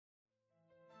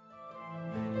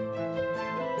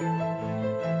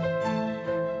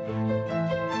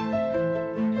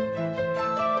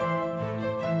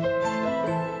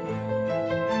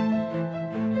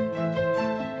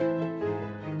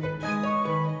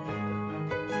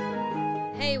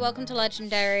Hey, welcome to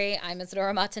Legendary. I'm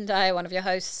Isadora Matandai, one of your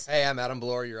hosts. Hey, I'm Adam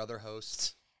Bloor, your other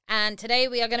host. And today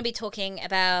we are going to be talking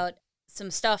about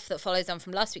some stuff that follows on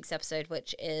from last week's episode,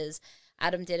 which is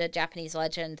Adam did a Japanese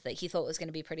legend that he thought was going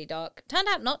to be pretty dark. Turned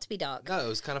out not to be dark. No, it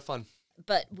was kind of fun.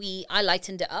 But I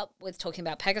lightened it up with talking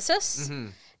about Pegasus. Mm-hmm.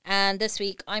 And this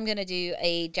week I'm going to do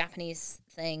a Japanese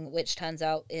thing, which turns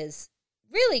out is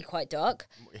really quite dark.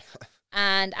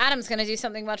 And Adam's going to do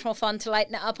something much more fun to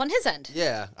lighten it up on his end.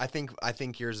 Yeah, I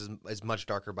think yours is much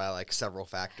darker by like several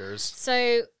factors.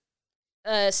 So,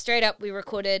 straight up, we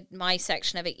recorded my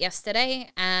section of it yesterday,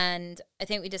 and I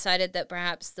think we decided that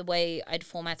perhaps the way I'd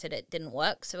formatted it didn't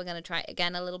work, so we're going to try it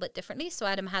again a little bit differently. So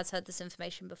Adam has heard this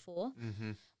information before,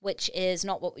 which is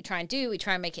not what we try and do. We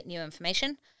try and make it new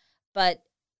information, but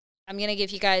I'm going to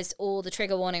give you guys all the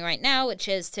trigger warning right now, which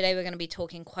is today we're going to be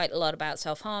talking quite a lot about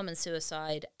self-harm and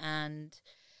suicide, and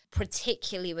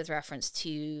particularly with reference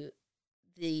to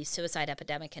the suicide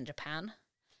epidemic in Japan.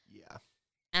 Yeah.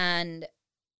 And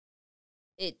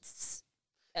it's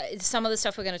some of the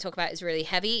stuff we're going to talk about is really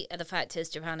heavy. And the fact is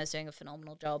Japan is doing a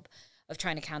phenomenal job of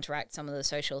trying to counteract some of the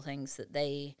social things that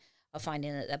they are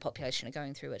finding that their population are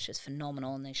going through, which is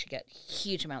phenomenal, and they should get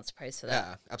huge amounts of praise for that.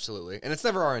 Yeah, absolutely. And it's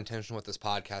never our intention with this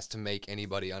podcast to make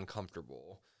anybody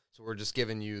uncomfortable. So we're just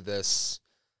giving you this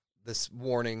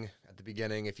warning at the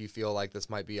beginning. If you feel like this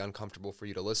might be uncomfortable for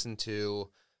you to listen to,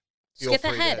 skip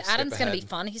ahead. Adam's going to be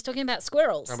fun. He's talking about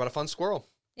squirrels. Talking about a fun squirrel.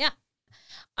 Yeah.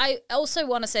 I also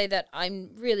want to say that I'm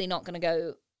really not going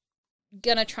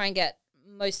to try and get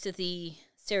most of the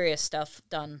serious stuff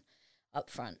done up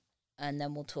front. And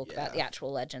then we'll talk about the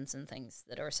actual legends and things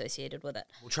that are associated with it.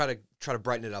 We'll try to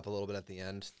brighten it up a little bit at the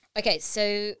end. Okay,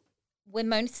 so we're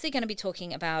mostly going to be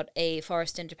talking about a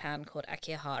forest in Japan called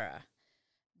Aokigahara,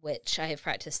 which I have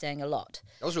practiced saying a lot.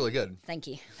 That was really good. Thank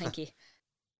you.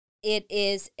 It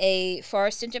is a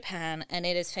forest in Japan, and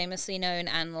it is famously known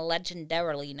and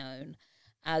legendarily known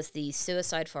as the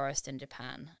suicide forest in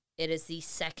Japan. It is the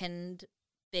second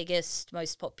biggest,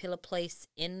 most popular place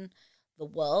in the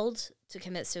world to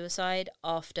commit suicide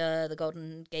after the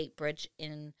Golden Gate Bridge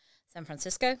in San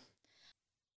Francisco.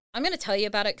 I'm going to tell you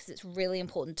about it because it's really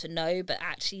important to know, but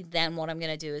actually then what I'm going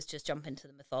to do is just jump into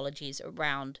the mythologies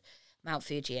around Mount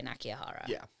Fuji and Aokigahara.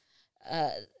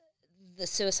 Yeah. The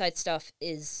suicide stuff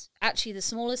is actually the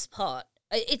smallest part.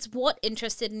 It's what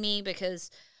interested me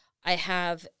because I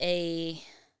have a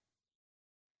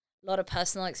lot of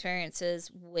personal experiences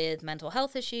with mental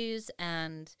health issues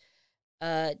and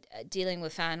dealing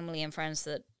with family and friends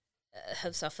that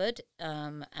have suffered,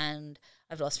 and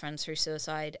I've lost friends through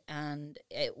suicide, and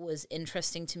it was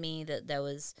interesting to me that there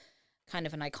was kind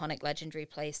of an iconic legendary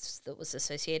place that was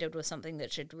associated with something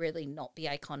that should really not be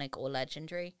iconic or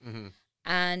legendary. Mm-hmm.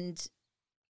 And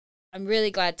I'm really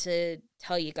glad to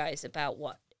tell you guys about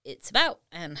what it's about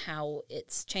and how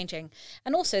it's changing,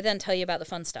 and also then tell you about the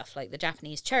fun stuff like the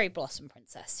Japanese cherry blossom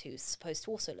princess who's supposed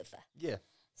to also live there. Yeah.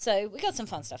 So we got some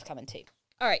fun stuff coming too.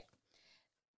 All right,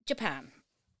 Japan.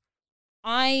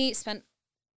 I spent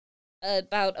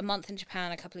about a month in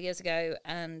Japan a couple of years ago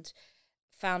and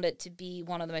found it to be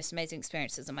one of the most amazing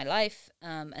experiences of my life.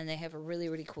 And they have a really,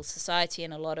 really cool society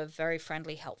and a lot of very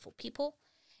friendly, helpful people.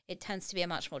 It tends to be a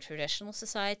much more traditional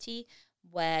society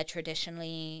where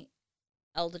traditionally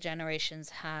elder generations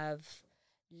have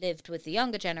lived with the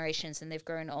younger generations and they've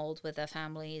grown old with their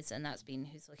families, and that's been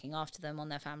who's looking after them on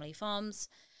their family farms.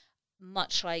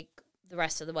 Much like the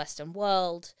rest of the Western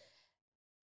world,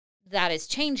 that is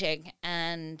changing,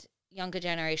 and younger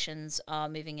generations are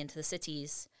moving into the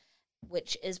cities,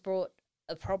 which has brought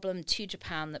a problem to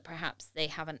Japan that perhaps they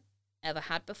haven't ever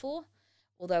had before,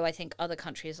 although I think other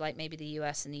countries like maybe the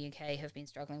US and the UK have been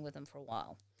struggling with them for a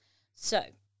while. So,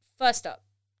 first up,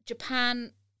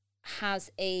 Japan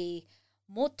has a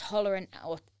more tolerant,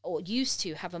 or used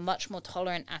to have a much more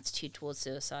tolerant attitude towards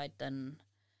suicide than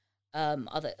a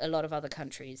lot of other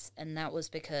countries, and that was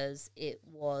because it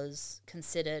was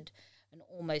considered an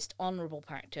almost honorable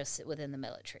practice within the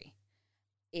military.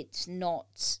 It's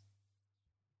not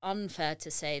unfair to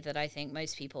say that I think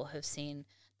most people have seen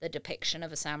the depiction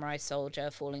of a samurai soldier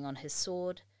falling on his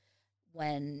sword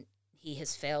when he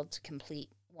has failed to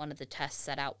complete one of the tests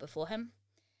set out before him.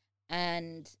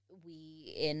 And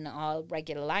we, in our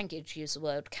regular language, use the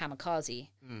word kamikaze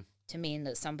to mean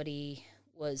that somebody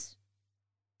was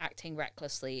acting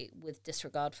recklessly with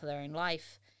disregard for their own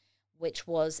life, which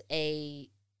was a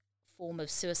form of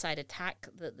suicide attack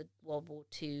that the World War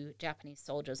II Japanese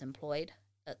soldiers employed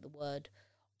at the word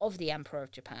of the Emperor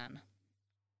of Japan.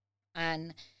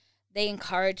 And they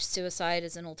encouraged suicide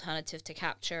as an alternative to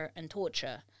capture and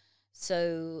torture.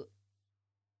 So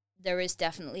there is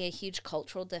definitely a huge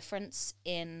cultural difference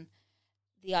in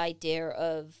the idea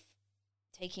of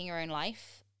taking your own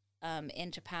life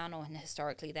in Japan, or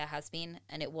historically there has been,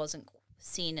 and it wasn't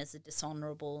seen as a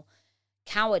dishonorable,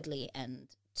 cowardly end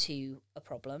to a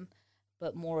problem,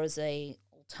 but more as a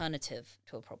alternative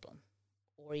to a problem,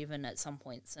 or even at some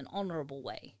points an honorable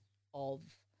way of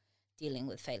dealing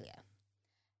with failure.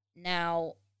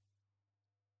 Now,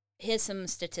 here's some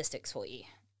statistics for you.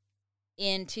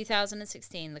 In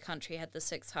 2016, the country had the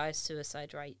 6th highest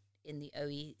suicide rate in the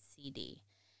OECD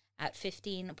at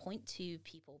 15.2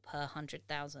 people per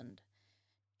 100,000.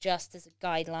 Just as a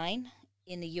guideline,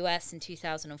 in the US in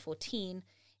 2014,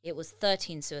 it was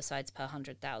 13 suicides per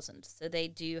 100,000. So they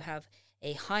do have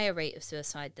a higher rate of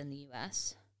suicide than the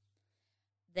US.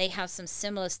 They have some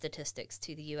similar statistics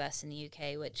to the US and the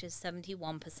UK, which is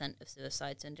 71% of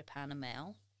suicides in Japan are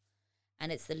male.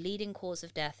 And it's the leading cause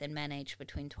of death in men aged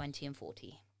between 20 and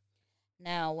 40.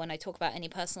 Now, when I talk about any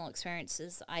personal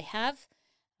experiences I have,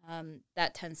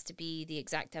 that tends to be the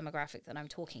exact demographic that I'm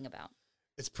talking about.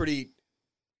 It's pretty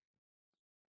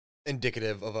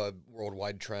indicative of a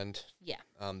worldwide trend. Yeah.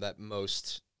 That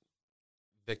most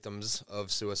victims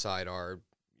of suicide are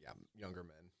younger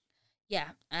men. Yeah,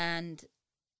 and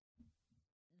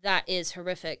that is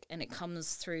horrific, and it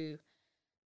comes through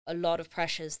a lot of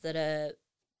pressures that are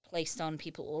placed on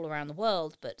people all around the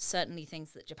world, but certainly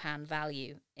things that Japan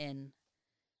value in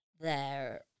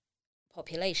their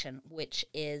population, which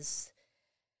is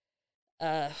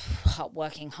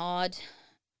working hard,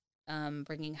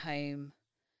 bringing home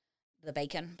the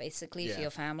bacon, basically, for your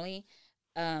family,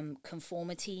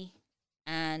 conformity,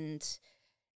 and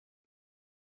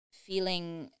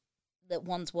feeling that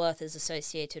one's worth is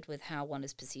associated with how one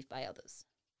is perceived by others.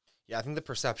 Yeah, I think the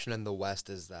perception in the West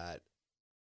is that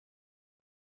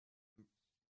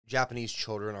Japanese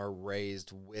children are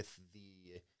raised with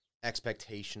the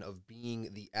expectation of being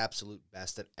the absolute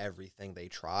best at everything they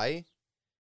try,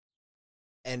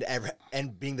 and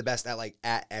being the best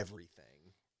at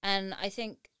everything. And I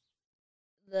think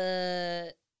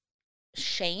the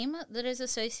shame that is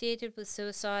associated with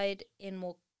suicide in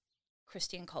more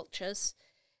Christian cultures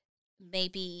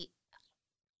maybe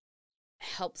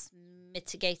helps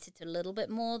mitigate it a little bit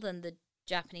more than the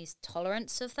Japanese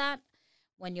tolerance of that.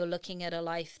 When you're looking at a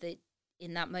life that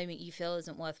in that moment you feel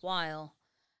isn't worthwhile,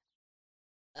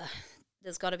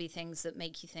 there's got to be things that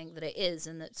make you think that it is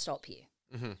and that stop you.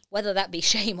 Mm-hmm. Whether that be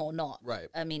shame or not. Right.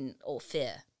 I mean, or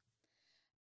fear.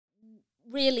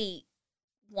 Really,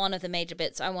 one of the major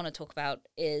bits I want to talk about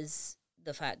is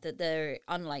the fact that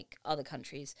unlike other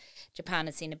countries, Japan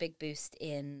has seen a big boost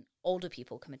in older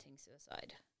people committing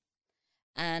suicide.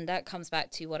 And that comes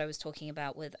back to what I was talking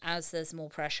about with, as there's more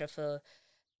pressure for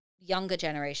younger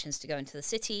generations to go into the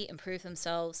city, improve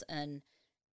themselves, and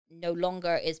no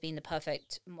longer is being the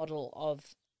perfect model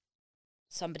of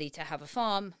somebody to have a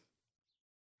farm,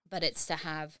 but it's to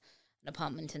have an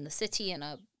apartment in the city and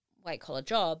a white-collar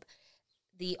job.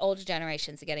 The older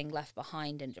generations are getting left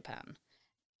behind in Japan.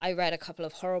 I read a couple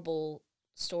of horrible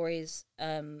stories,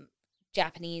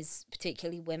 Japanese,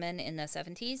 particularly women in their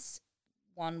 70s.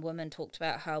 One woman talked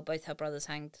about how both her brothers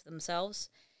hanged themselves,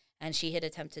 and she had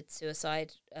attempted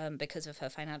suicide because of her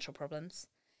financial problems.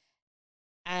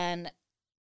 And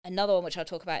another one, which I'll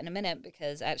talk about in a minute,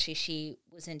 because actually she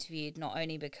was interviewed not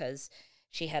only because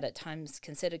she had at times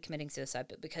considered committing suicide,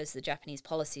 but because the Japanese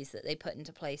policies that they put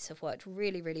into place have worked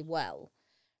really, really well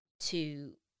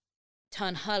to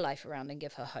turn her life around and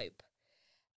give her hope.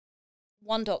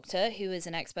 One doctor, who is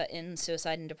an expert in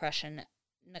suicide and depression,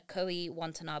 Nakoi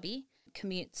Watanabe,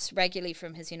 commutes regularly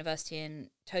from his university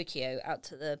in Tokyo out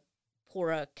to the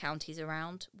poorer counties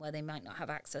around where they might not have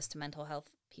access to mental health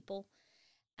people,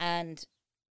 and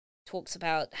talks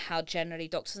about how generally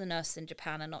doctors and nurses in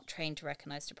Japan are not trained to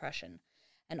recognize depression,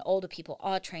 and older people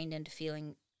are trained into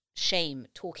feeling shame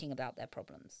talking about their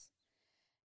problems.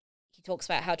 He talks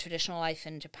about how traditional life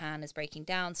in Japan is breaking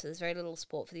down, so there's very little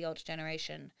support for the older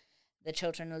generation. The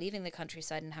children are leaving the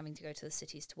countryside and having to go to the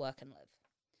cities to work and live.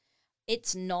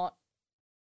 It's not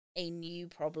a new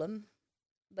problem,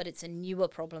 but it's a newer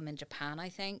problem in Japan, I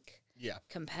think,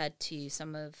 compared to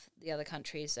some of the other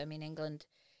countries. I mean,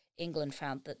 England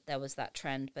found that there was that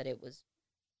trend, but it was,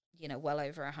 well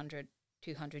over 100,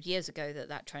 200 years ago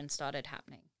that trend started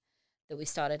happening, that we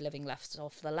started living less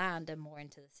off the land and more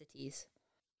into the cities.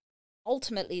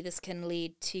 Ultimately, this can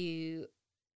lead to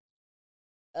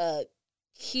a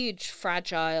huge,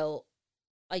 fragile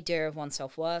idea of one's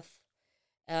self-worth,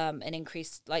 an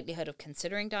increased likelihood of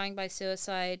considering dying by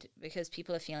suicide because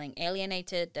people are feeling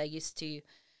alienated. They're used to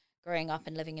growing up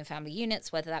and living in family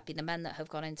units, whether that be the men that have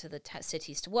gone into the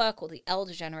cities to work or the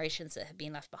elder generations that have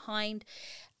been left behind.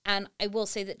 And I will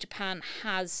say that Japan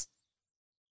has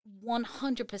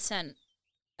 100%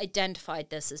 identified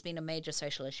this as being a major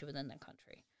social issue within their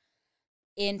country.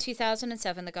 In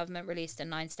 2007, the government released a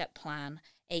 9-step plan,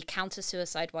 a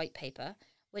counter-suicide white paper,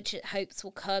 which it hopes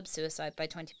will curb suicide by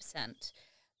 20%.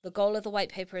 The goal of the white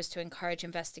paper is to encourage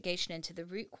investigation into the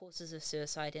root causes of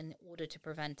suicide in order to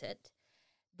prevent it.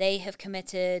 They have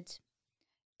committed,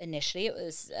 initially it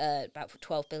was about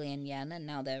 12 billion yen, and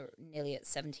now they're nearly at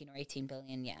 17 or 18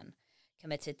 billion yen,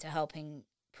 committed to helping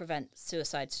prevent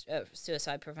suicide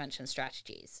prevention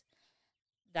strategies.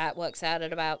 That works out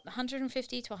at about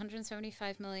 $150 to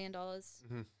 $175 million.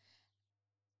 Mm-hmm.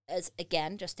 As,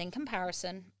 again, just in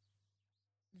comparison,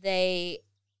 they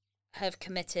have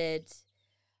committed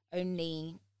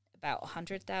only about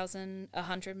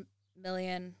 $100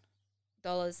 million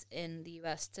in the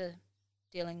US to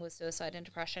dealing with suicide and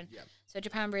depression. Yeah. So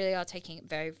Japan really are taking it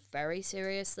very, very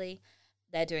seriously.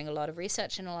 They're doing a lot of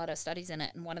research and a lot of studies in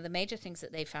it. And one of the major things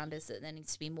that they found is that there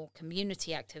needs to be more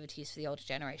community activities for the older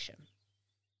generation.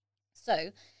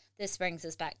 So this brings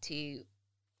us back to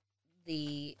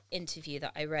the interview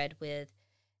that I read with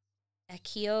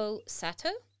Akio Sato,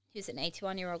 who's an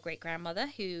 81-year-old great-grandmother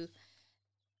who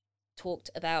talked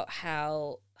about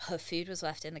how her food was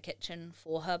left in the kitchen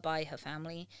for her by her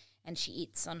family and she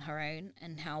eats on her own,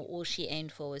 and how all she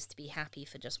aimed for was to be happy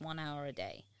for just 1 hour a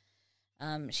day.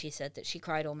 She said that she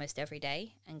cried almost every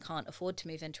day and can't afford to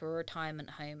move into a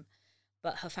retirement home,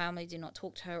 but her family do not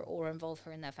talk to her or involve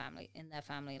her in their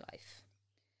family life.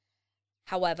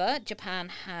 However, Japan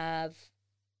have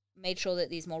made sure that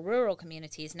these more rural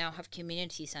communities now have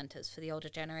community centers for the older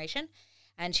generation,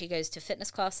 and she goes to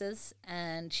fitness classes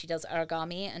and she does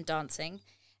origami and dancing,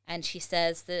 and she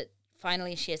says that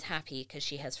finally she is happy because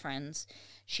she has friends.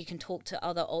 She can talk to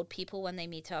other old people when they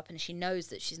meet up, and she knows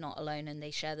that she's not alone and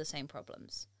they share the same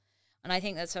problems. And I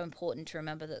think that's so important to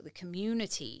remember, that the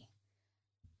community,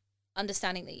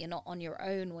 understanding that you're not on your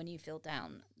own when you feel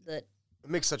down, that it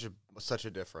makes such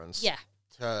a difference. Yeah.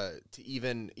 To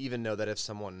even know that if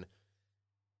someone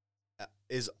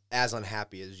is as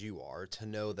unhappy as you are, to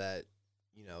know that,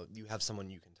 you know, you have someone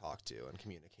you can talk to and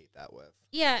communicate that with.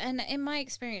 Yeah, and in my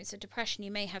experience of depression,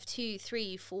 you may have 2,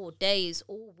 3, 4 days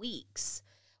or weeks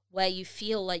where you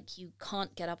feel like you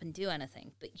can't get up and do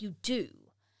anything, but you do.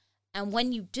 And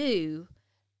when you do,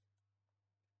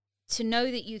 to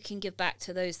know that you can give back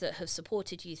to those that have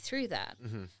supported you through that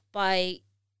by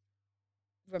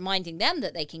reminding them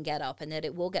that they can get up and that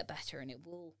it will get better and it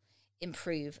will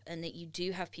improve, and that you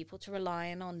do have people to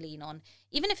rely on, lean on,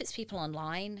 even if it's people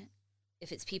online,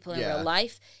 if it's people in real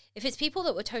life, if it's people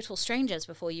that were total strangers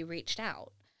before you reached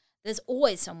out, there's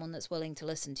always someone that's willing to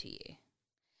listen to you.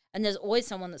 And there's always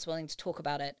someone that's willing to talk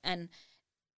about it. And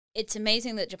it's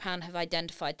amazing that Japan have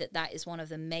identified that that is one of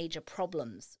the major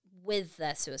problems with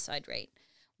their suicide rate,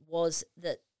 was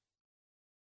that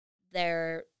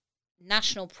their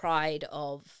national pride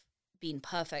of being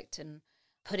perfect and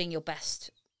putting your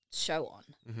best show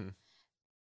on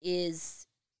is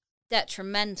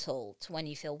detrimental to when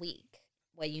you feel weak,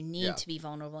 where you need to be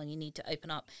vulnerable and you need to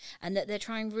open up, and that they're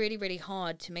trying really, really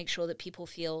hard to make sure that people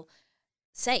feel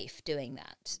safe doing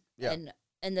that,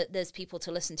 and that there's people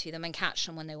to listen to them and catch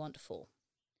them when they want to fall.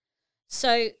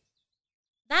 So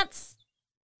that's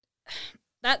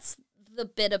the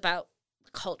bit about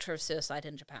the culture of suicide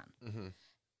in Japan.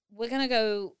 We're going to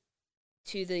go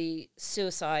to the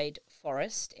suicide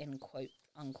forest, in quote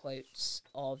unquotes,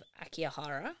 of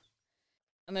Aokigahara.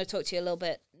 I'm going to talk to you a little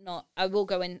bit. I will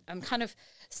go in. I'm kind of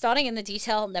starting in the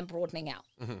detail and then broadening out.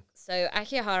 So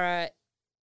Aokigahara,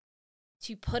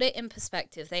 to put it in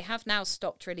perspective, they have now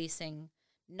stopped releasing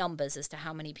numbers as to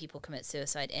how many people commit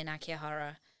suicide in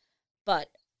Aokigahara. But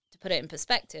to put it in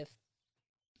perspective,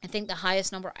 I think the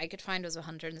highest number I could find was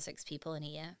 106 people in a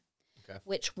year,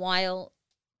 which, while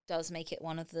does make it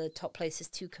one of the top places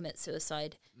to commit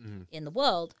suicide in the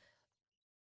world,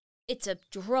 it's a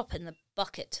drop in the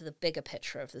bucket to the bigger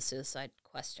picture of the suicide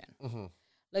question.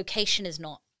 Location is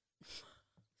not.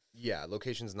 Yeah,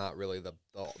 location's not really the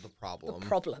problem. The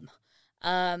problem.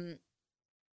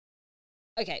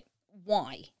 Okay,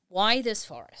 why? Why this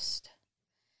forest?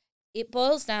 It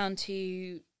boils down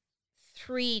to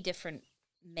 3 different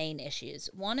main issues.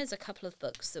 One is a couple of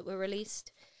books that were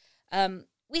released.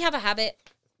 We have a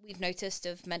habit, we've noticed,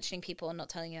 of mentioning people and not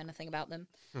telling you anything about them.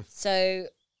 So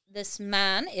this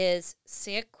man is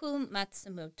Seiku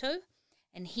Matsumoto,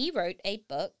 and he wrote a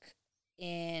book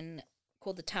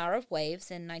called The Tower of Waves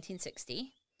in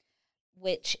 1960,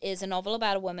 which is a novel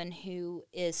about a woman who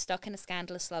is stuck in a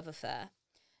scandalous love affair.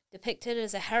 Depicted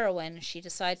as a heroine, she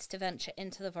decides to venture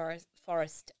into the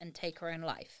forest and take her own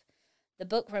life. The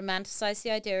book romanticizes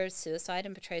the idea of suicide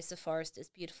and portrays the forest as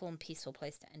a beautiful and peaceful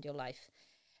place to end your life.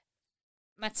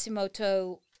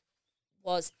 Matsumoto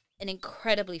was an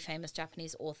incredibly famous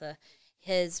Japanese author.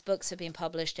 His books have been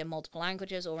published in multiple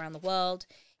languages all around the world.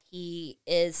 He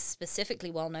is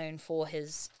specifically well known for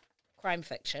his crime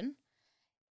fiction,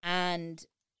 and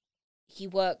he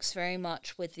works very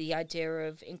much with the idea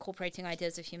of incorporating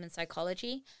ideas of human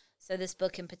psychology. So this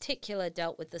book in particular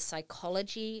dealt with the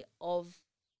psychology of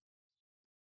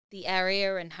the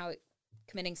area and how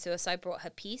committing suicide brought her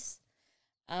peace.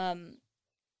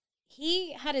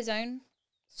 He had his own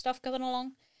stuff going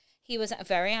along. He was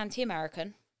very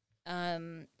anti-American.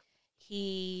 That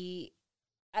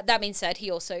being said,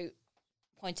 he also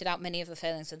pointed out many of the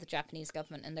failings of the Japanese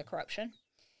government and their corruption.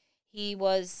 He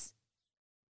was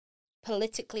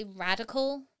politically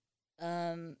radical.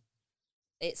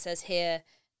 It says here,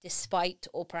 despite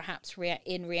or perhaps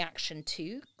in reaction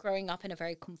to growing up in a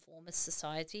very conformist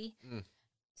society.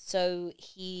 So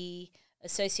he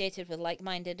associated with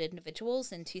like-minded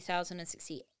individuals in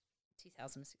 1968.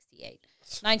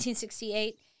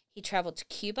 He traveled to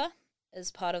Cuba as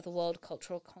part of the World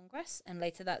Cultural Congress, and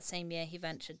later that same year he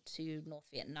ventured to North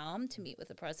Vietnam to meet with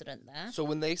the president there. So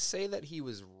when they say that he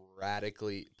was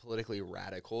politically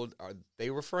radical, are they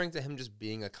referring to him just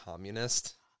being a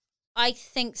communist? I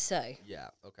think so. Yeah,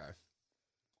 okay.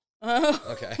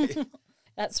 Okay.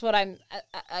 That's what I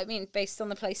mean, based on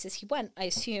the places he went, I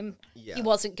assume he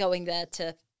wasn't going there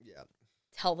to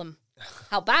tell them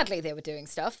how badly they were doing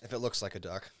stuff. If it looks like a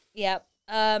duck. Yeah.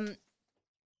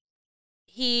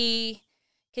 He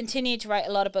continued to write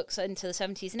a lot of books into the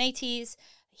 70s and 80s.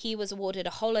 He was awarded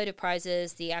a whole load of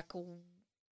prizes, the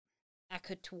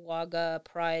Aokigahara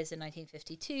Prize in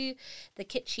 1952, the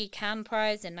Kichi Kan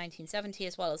Prize in 1970,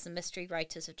 as well as the Mystery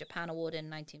Writers of Japan Award in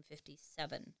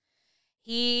 1957.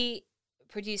 He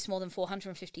produced more than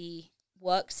 450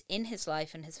 works in his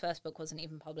life, and his first book wasn't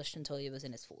even published until he was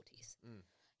in his 40s.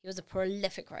 He was a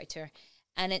prolific writer,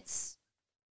 and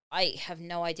I have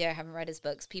no idea, I haven't read his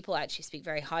books. People actually speak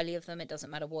very highly of them. It doesn't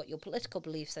matter what your political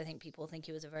beliefs, I think people think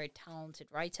he was a very talented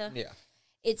writer. Yeah.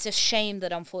 It's a shame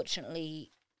that,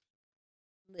 unfortunately,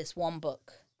 this one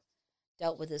book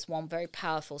dealt with this one very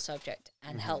powerful subject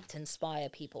and helped inspire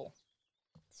people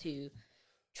to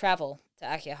travel to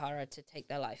Aokigahara to take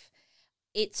their life.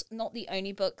 It's not the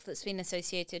only book that's been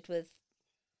associated with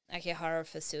Aokigahara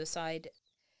for suicide.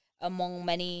 Among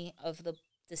many of the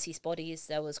deceased bodies,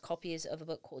 there was copies of a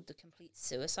book called The Complete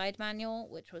Suicide Manual,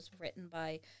 which was written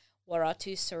by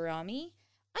Waratu Surami.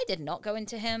 I did not go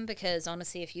into him because,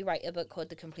 honestly, if you write a book called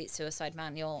The Complete Suicide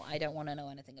Manual, I don't want to know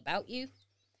anything about you.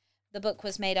 The book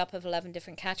was made up of 11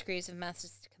 different categories of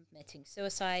methods to committing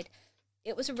suicide.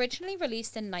 It was originally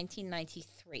released in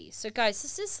 1993. So, guys,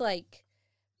 this is like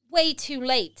way too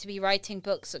late to be writing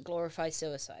books that glorify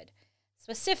suicide.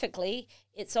 Specifically,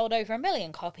 it sold over 1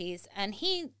 million copies, and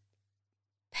he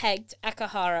pegged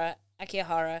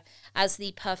Aokigahara as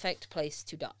the perfect place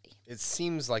to die. It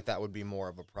seems like that would be more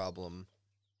of a problem,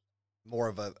 more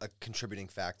of a contributing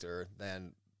factor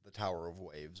than the Tower of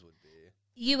Waves would be.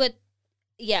 You would,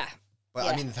 yeah. But,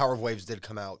 I mean, the Tower of Waves did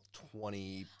come out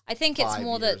 20. I think it's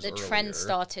more that the trend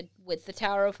started with the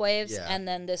Tower of Waves, and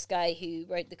then this guy who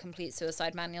wrote The Complete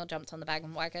Suicide Manual jumped on the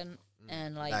bandwagon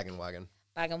and like... Wagon.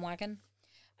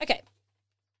 Okay.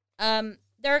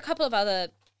 There are a couple of other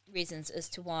reasons as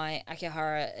to why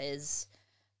Aokigahara is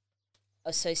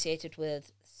associated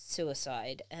with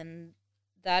suicide, and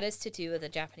that is to do with a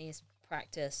Japanese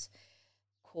practice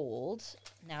called,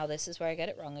 now this is where I get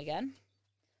it wrong again,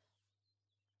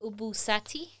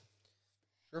 ubusati,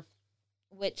 sure,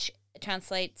 which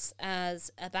translates as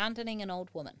abandoning an old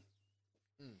woman.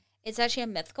 It's actually a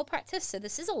mythical practice, so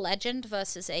this is a legend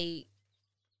versus a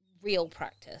real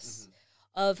practice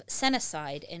of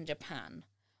senicide in Japan,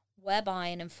 whereby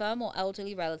an infirm or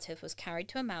elderly relative was carried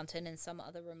to a mountain in some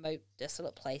other remote,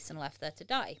 desolate place and left there to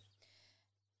die.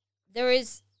 There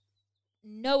is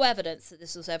no evidence that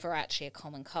this was ever actually a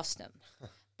common custom,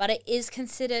 but it is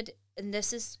considered, and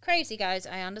this is crazy, guys,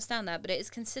 I understand that, but it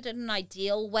is considered an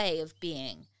ideal way of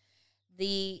being.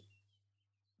 The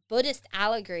Buddhist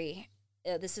allegory,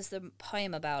 this is the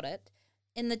poem about it,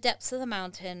 in the depths of the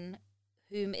mountain,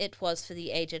 whom it was for the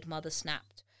aged mother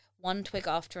snapped, one twig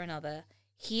after another,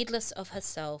 heedless of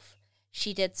herself,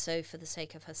 she did so for the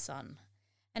sake of her son.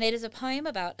 And it is a poem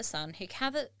about a son who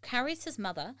carries his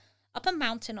mother up a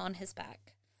mountain on his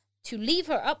back, to leave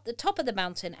her up the top of the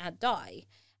mountain and die.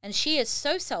 And she is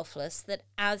so selfless that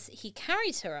as he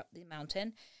carries her up the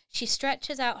mountain, she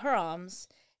stretches out her arms,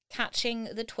 catching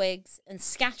the twigs and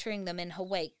scattering them in her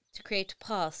wake to create a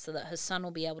path so that her son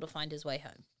will be able to find his way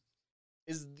home.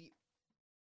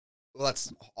 Well,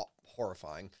 that's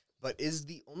horrifying. But is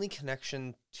the only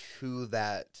connection to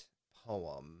that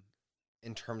poem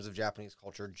in terms of Japanese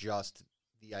culture, just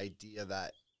the idea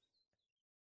that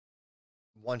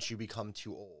once you become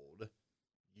too old,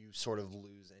 you sort of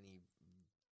lose any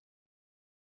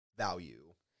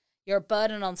value. You're a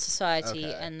burden on society,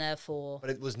 and therefore... But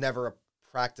it was never a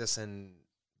practice in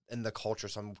the culture,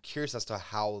 so I'm curious as to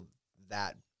how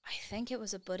that... I think it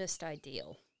was a Buddhist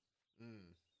ideal.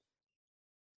 Mm.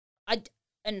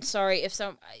 And sorry,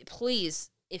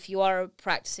 please, if you are a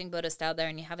practicing Buddhist out there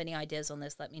and you have any ideas on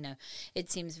this, let me know.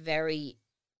 It seems very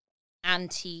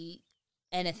anti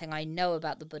anything I know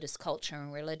about the Buddhist culture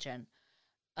and religion.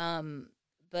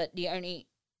 But the only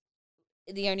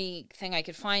thing I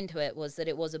could find to it was that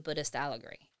it was a Buddhist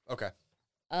allegory. Okay.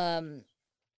 And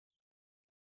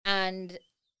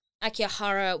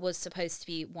Aokigahara was supposed to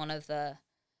be one of the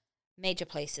major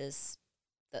places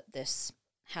that this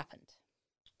happened.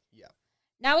 Yeah.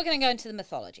 Now we're going to go into the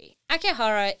mythology.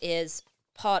 Aokigahara is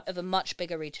part of a much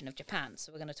bigger region of Japan,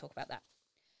 so we're going to talk about that,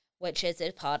 which is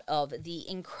a part of the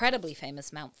incredibly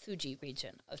famous Mount Fuji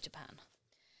region of Japan.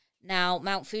 Now,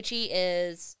 Mount Fuji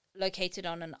is located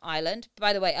on an island.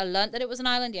 By the way, I learned that it was an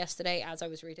island yesterday as I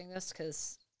was reading this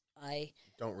because I...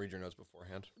 Don't read your notes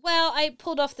beforehand. Well, I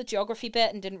pulled off the geography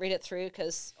bit and didn't read it through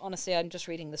because, honestly, I'm just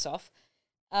reading this off.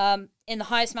 In the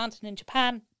highest mountain in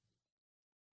Japan.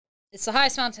 It's the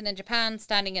highest mountain in Japan,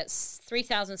 standing at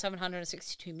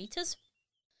 3,762 meters.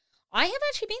 I have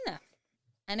actually been there,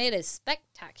 and it is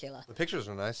spectacular. The pictures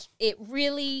are nice. It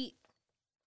really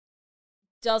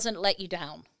doesn't let you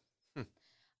down.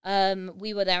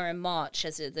 We were there in March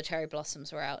as the cherry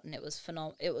blossoms were out, and it was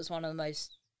phenomenal. It was one of the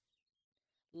most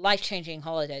life-changing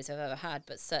holidays I've ever had,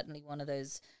 but certainly one of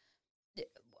those...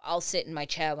 I'll sit in my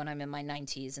chair when I'm in my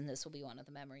 90s, and this will be one of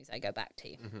the memories I go back to.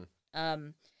 Mm-hmm.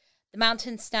 The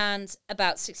mountain stands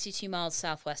about 62 miles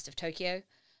southwest of Tokyo.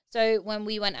 So when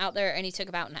we went out there, it only took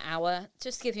about an hour.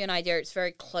 Just to give you an idea, it's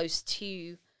very close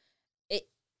to...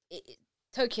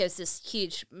 Tokyo is this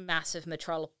huge, massive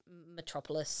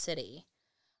metropolis city,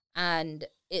 and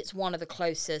it's one of the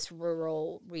closest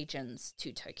rural regions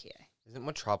to Tokyo. Isn't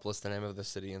Metropolis the name of the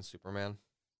city in Superman?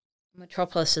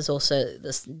 Metropolis is also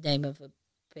the name of a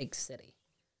big city.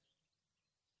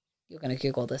 You're going to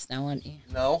Google this now, aren't you?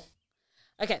 No.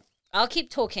 Okay, I'll keep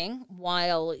talking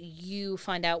while you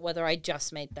find out whether I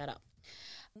just made that up.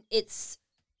 It's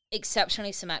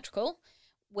exceptionally symmetrical,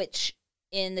 which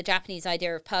in the Japanese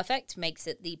idea of perfect makes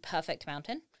it the perfect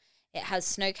mountain. It has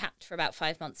snow capped for about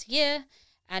 5 months a year,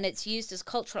 and it's used as a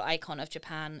cultural icon of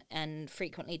Japan and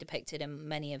frequently depicted in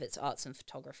many of its arts and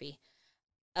photography.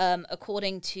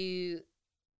 According to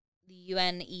the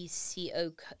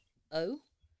UNESCO,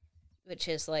 which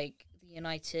is like the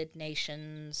United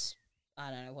Nations,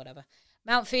 I don't know, whatever.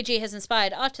 Mount Fuji has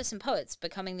inspired artists and poets,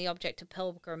 becoming the object of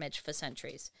pilgrimage for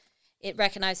centuries. It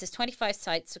recognizes 25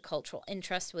 sites of cultural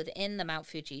interest within the Mount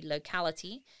Fuji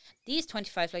locality. These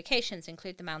 25 locations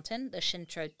include the mountain, the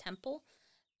Shinto Temple,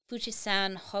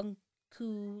 Fujisan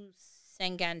Honku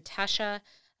Sengan Tasha,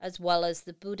 as well as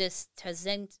the Buddhist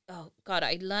oh God,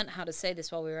 I learned how to say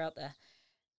this while we were out there.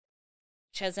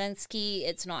 Chazensky,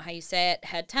 it's not how you say it,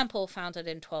 head temple founded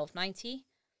in 1290.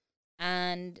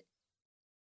 And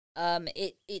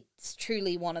it's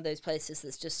truly one of those places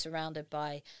that's just surrounded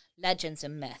by legends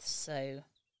and myths. So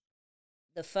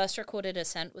the first recorded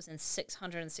ascent was in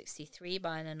 663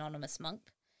 by an anonymous monk.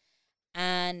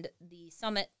 And the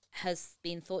summit has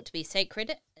been thought to be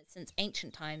sacred since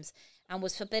ancient times and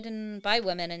was forbidden by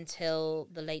women until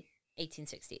the late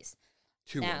 1860s.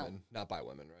 Women, not by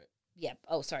women, right? Yeah.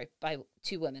 Oh, sorry. By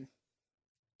 2 women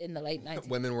in the late 19th.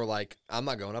 Women were like, I'm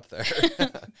not going up there.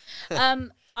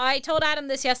 I told Adam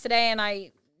this yesterday, and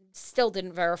I still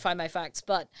didn't verify my facts,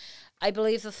 but I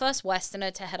believe the first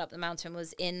Westerner to head up the mountain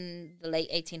was in the late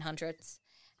 1800s,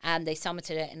 and they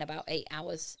summited it in about 8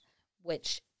 hours,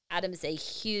 which Adam is a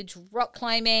huge rock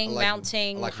climbing,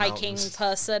 mounting, hiking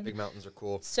person. Big mountains are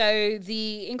cool. So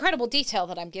the incredible detail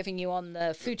that I'm giving you on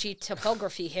the Fuji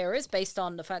topography here is based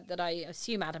on the fact that I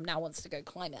assume Adam now wants to go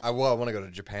climb it. I want to go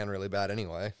to Japan really bad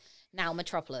anyway. Now,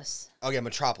 Metropolis. Okay,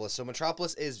 Metropolis. So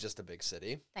Metropolis is just a big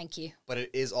city. Thank you. But it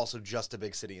is also just a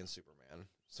big city in Superman.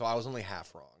 So I was only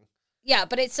half wrong. Yeah,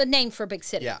 but it's a name for a big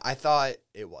city. Yeah, I thought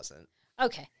it wasn't.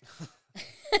 Okay.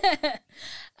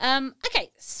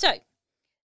 Okay, so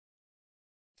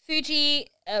Fuji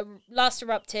last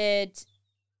erupted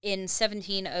in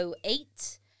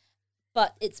 1708,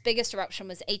 but its biggest eruption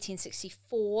was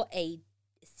 1864 AD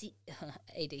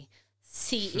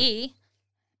CE.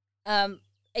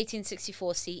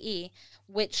 1864 CE,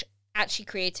 which actually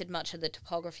created much of the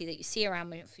topography that you see around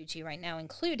Mount Fuji right now,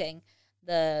 including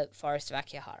the forest of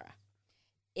Aokigahara.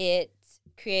 It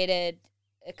created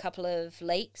a couple of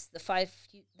lakes.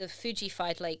 The Fuji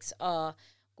 5 lakes are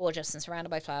gorgeous and surrounded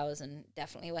by flowers, and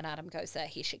definitely when Adam goes there,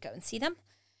 he should go and see them.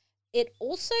 It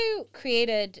also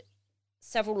created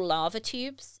several lava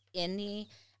tubes in the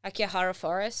Aokigahara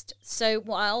forest. So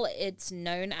while it's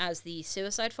known as the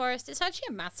suicide forest, it's actually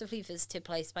a massively visited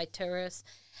place by tourists,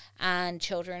 and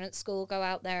children at school go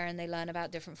out there and they learn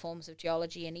about different forms of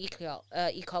geology and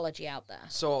ecology out there.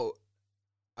 So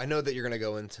I know that you're going to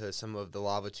go into some of the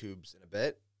lava tubes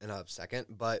in a second,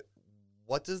 but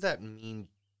what does that mean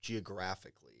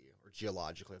geographically or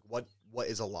geologically? What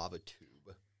is a lava tube?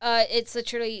 It's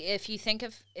literally, have you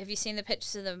seen the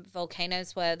pictures of the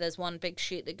volcanoes where there's one big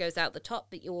chute that goes out the top,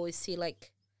 but you always see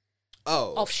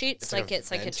offshoots,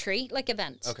 it's like a tree, like a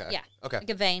vent. Okay. Yeah. Okay. Like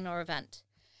a vein or a vent.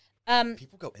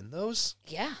 People go in those?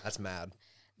 Yeah. That's mad.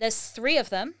 There's 3 of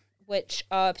them, which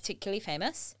are particularly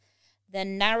famous. The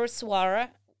Naraswara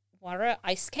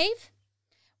Ice Cave,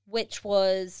 which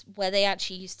was where they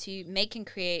actually used to make and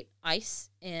create ice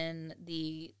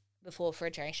before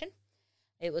refrigeration.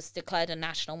 It was declared a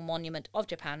national monument of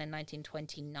Japan in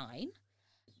 1929.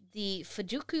 The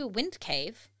Fujuku Wind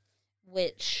Cave,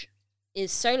 which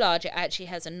is so large it actually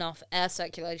has enough air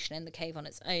circulation in the cave on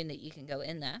its own that you can go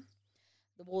in there.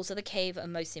 The walls of the cave are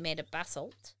mostly made of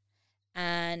basalt.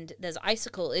 And there's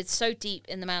icicles. It's so deep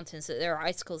in the mountains that there are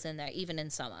icicles in there, even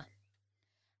in summer.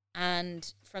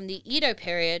 And from the Edo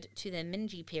period to the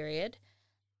Meiji period,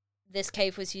 this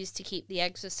cave was used to keep the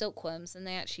eggs of silkworms, and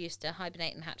they actually used to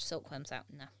hibernate and hatch silkworms out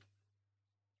in there.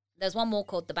 There's one more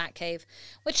called the Bat Cave,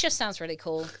 which just sounds really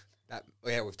cool.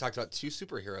 We've talked about 2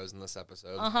 superheroes in this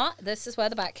episode. This is where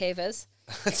the Bat Cave is.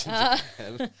 That's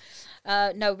in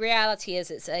Japan. No, reality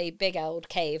is it's a big old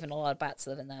cave, and a lot of bats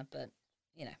live in there, but,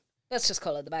 let's just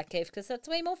call it the Bat Cave because that's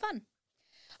way more fun.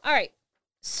 All right,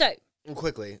 so.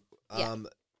 Quickly,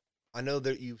 I know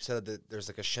that you said that there's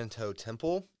like a Shinto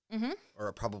temple,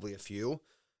 or probably a few,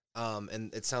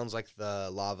 and it sounds like the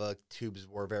lava tubes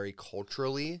were very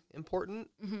culturally important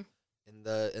in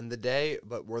the day.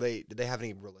 But did they have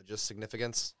any religious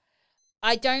significance?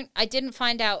 I didn't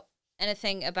find out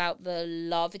anything about the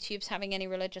lava tubes having any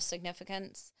religious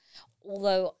significance.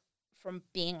 Although, from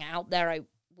being out there, I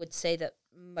would say that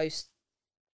most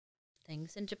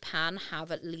things in Japan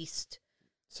have at least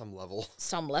some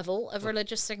level of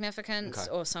religious significance,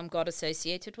 or some god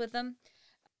associated with them.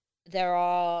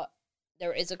 There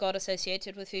is a god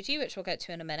associated with Fuji, which we'll get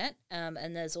to in a minute,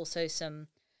 and there's also some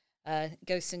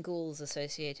ghosts and ghouls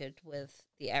associated with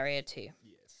the area too.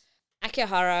 Yes.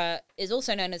 Aokigahara is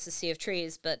also known as the Sea of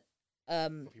Trees, but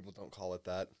people don't call it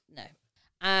that. No,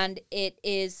 and it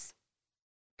is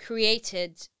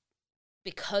created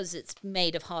because it's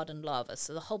made of hardened lava,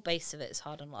 so the whole base of it is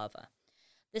hardened lava.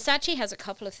 This actually has a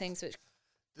couple of things which...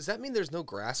 Does that mean there's no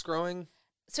grass growing?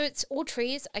 So it's all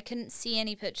trees. I couldn't see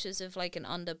any pictures of like an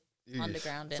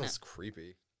underground in it. Sounds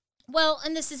creepy. Well,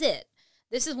 and this is it.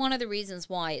 This is one of the reasons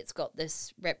why it's got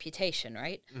this reputation,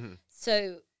 right? Mm-hmm.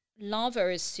 So lava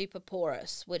is super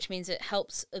porous, which means it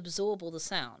helps absorb all the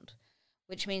sound,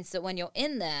 which means that when you're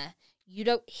in there, you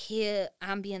don't hear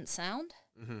ambient sound,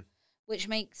 which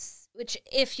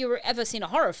if you've ever seen a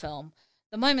horror film,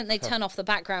 the moment they turn off the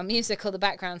background music or the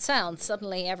background sound,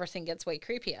 suddenly everything gets way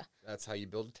creepier. That's how you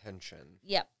build tension.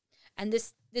 Yep. And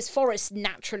this forest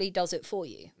naturally does it for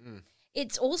you. Mm.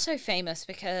 It's also famous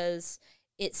because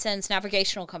it sends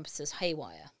navigational compasses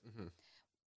haywire. Mm-hmm.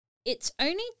 It's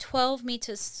only 12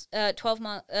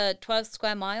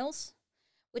 square miles,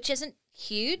 which isn't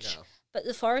huge, but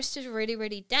the forest is really,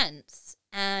 really dense,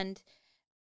 and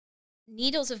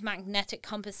needles of magnetic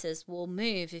compasses will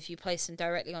move if you place them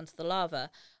directly onto the lava,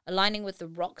 aligning with the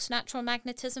rock's natural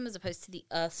magnetism as opposed to the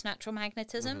Earth's natural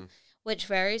magnetism, which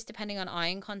varies depending on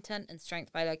ion content and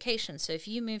strength by location. So if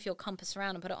you move your compass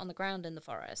around and put it on the ground in the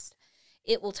forest,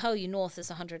 it will tell you north is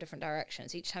 100 different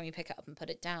directions. Each time you pick it up and put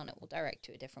it down, it will direct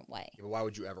you a different way. Yeah, but why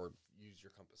would you ever use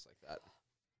your compass like that?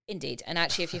 Indeed. And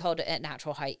actually, if you hold it at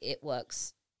natural height, it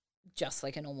works just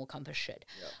like a normal compass should.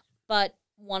 Yeah. But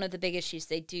one of the big issues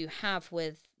they do have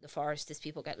with the forest is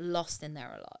people get lost in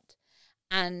there a lot.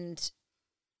 And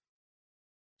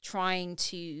trying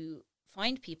to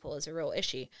find people is a real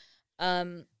issue.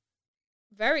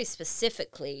 Very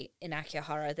specifically in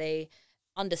Aokigahara, they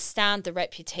understand the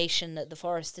reputation that the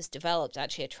forest has developed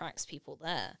actually attracts people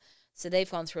there. So they've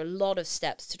gone through a lot of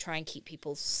steps to try and keep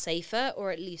people safer,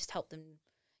 or at least help them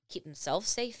keep themselves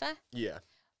safer. Yeah.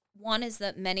 One is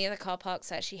that many of the car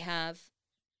parks actually have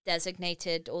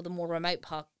designated, or the more remote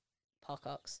car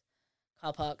parks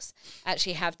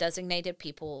actually have designated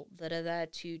people that are there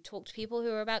to talk to people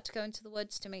who are about to go into the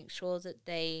woods to make sure that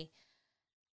they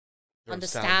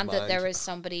understand that there is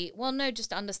somebody. Well, no,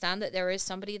 just understand that there is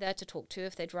somebody there to talk to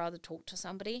if they'd rather talk to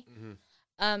somebody.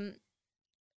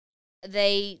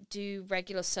 They do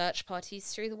regular search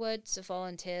parties through the woods of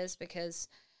volunteers because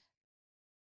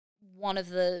one of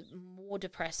the more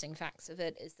depressing facts of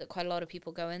it is that quite a lot of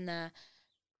people go in there,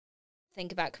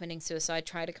 think about committing suicide,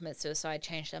 try to commit suicide,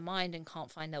 change their mind, and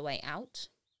can't find their way out.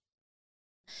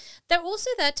 They're also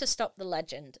there to stop the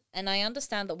legend, and I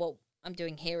understand that what I'm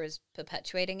doing here is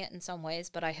perpetuating it in some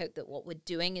ways, but I hope that what we're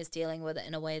doing is dealing with it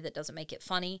in a way that doesn't make it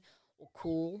funny or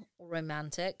cool or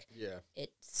romantic. Yeah.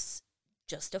 It's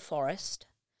just a forest.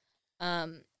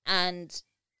 And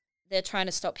they're trying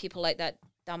to stop people like that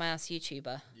dumbass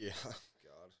YouTuber. Yeah,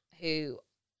 God. Who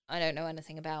I don't know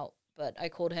anything about, but I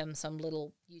called him some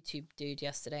little YouTube dude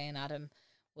yesterday, and Adam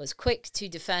was quick to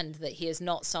defend that he is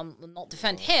not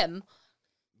defend him.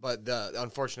 But the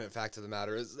unfortunate fact of the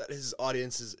matter is that his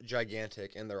audience is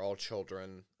gigantic, and they're all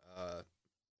children.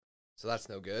 So that's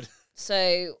no good.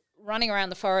 So running around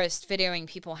the forest, videoing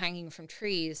people hanging from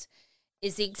trees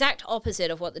is the exact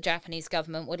opposite of what the Japanese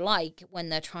government would like when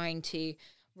they're trying to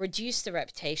reduce the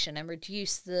reputation and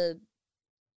reduce the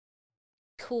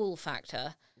cool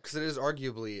factor. Because it is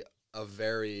arguably a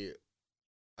very,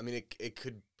 I mean, it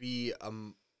could be,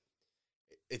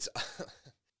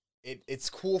 it's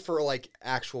cool for, like,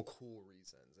 actual cool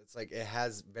reasons. It's like, it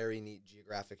has very neat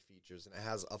geographic features, and it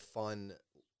has a fun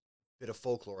bit of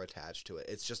folklore attached to it.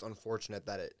 It's just unfortunate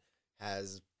that it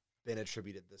has been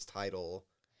attributed this title.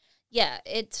 Yeah,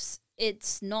 it's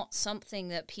not something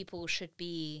that people should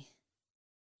be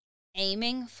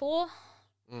aiming for.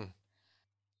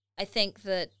 I think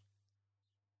that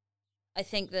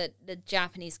the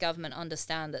Japanese government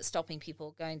understand that stopping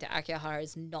people going to Aokigahara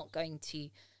is not going to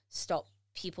stop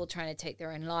people trying to take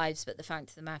their own lives, but the fact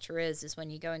of the matter is when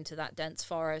you go into that dense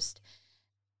forest,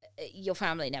 your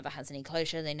family never has any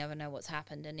closure. They never know what's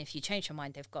happened, and if you change your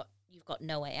mind, you've got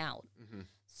no way out.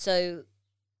 So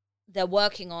they're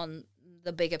working on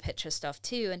the bigger picture stuff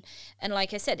too, and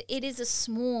like I said, it is a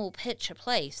small picture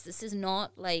place. This is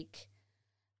not like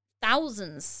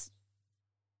thousands,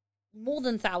 more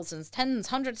than thousands, tens,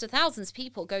 hundreds of thousands of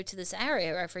people go to this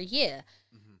area every year,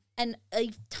 and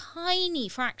a tiny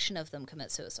fraction of them commit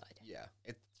suicide. Yeah,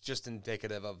 it's just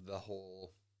indicative of the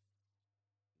whole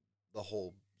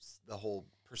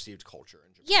perceived culture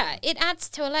in Japan. Yeah, it adds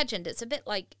to a legend. It's a bit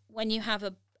like when you have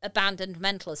a abandoned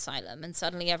mental asylum and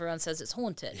suddenly everyone says it's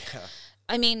haunted. Yeah.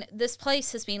 I mean, this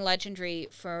place has been legendary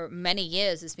for many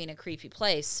years. It's been a creepy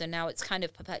place, so now it's kind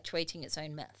of perpetuating its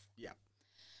own myth. Yeah.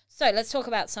 So let's talk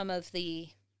about I'm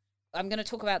going to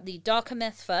talk about the darker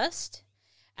myth first,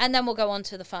 and then we'll go on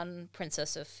to the fun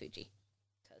princess of Fuji,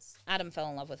 because Adam fell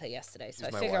in love with her yesterday, so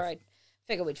I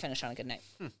figure we'd finish on a good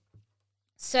note.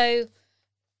 So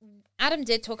Adam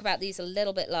did talk about these a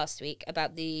little bit last week,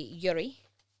 about the yūrei.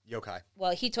 Yokai.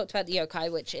 Well, he talked about the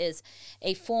yokai, which is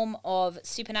a form of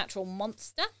supernatural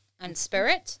monster and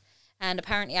spirit, and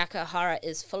apparently Aokigahara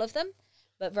is full of them,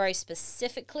 but very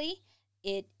specifically,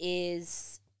 it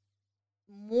is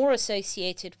more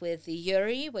associated with the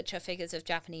yūrei, which are figures of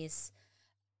Japanese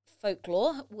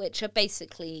folklore, which are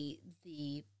basically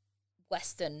the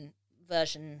Western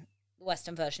version. The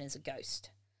Western version is a ghost.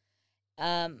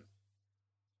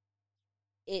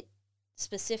 It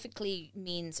specifically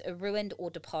means a ruined or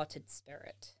departed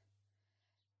spirit.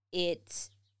 It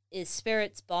is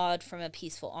spirits barred from a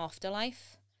peaceful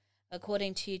afterlife.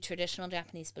 According to traditional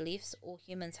Japanese beliefs, all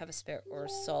humans have a spirit or a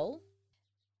soul.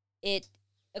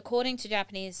 According to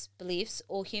Japanese beliefs,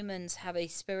 all humans have a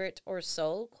spirit or a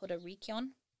soul called a rikyon.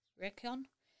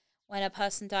 When a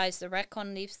person dies, the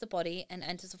rikyon leaves the body and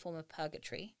enters a form of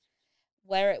purgatory,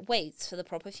 where it waits for the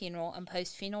proper funeral and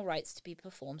post-funeral rites to be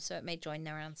performed so it may join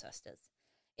their ancestors.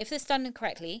 If this is done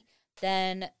incorrectly,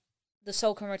 then the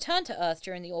soul can return to Earth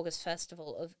during the August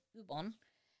festival of Ubon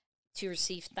to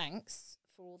receive thanks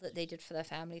for all that they did for their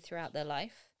family throughout their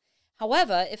life.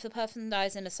 However, if the person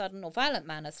dies in a sudden or violent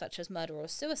manner, such as murder or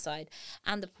suicide,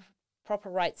 and the proper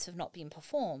rites have not been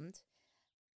performed,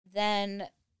 then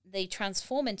they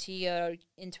transform into a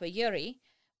yūrei,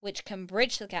 which can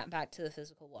bridge the gap back to the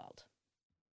physical world.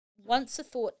 Once a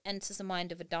thought enters the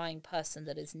mind of a dying person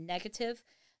that is negative,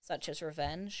 such as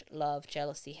revenge, love,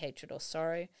 jealousy, hatred, or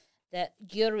sorrow, that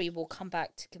yūrei will come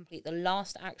back to complete the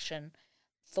last action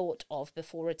thought of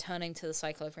before returning to the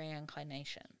cycle of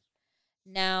reincarnation.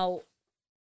 Now,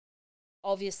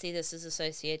 obviously this is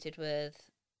associated with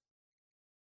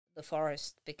the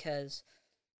forest because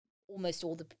almost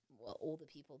all the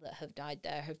people that have died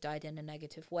there have died in a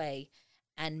negative way,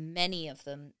 and many of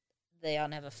them, they are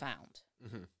never found.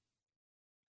 Mm-hmm.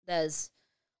 There's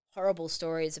horrible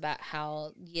stories about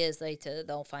how years later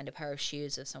they'll find a pair of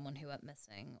shoes of someone who went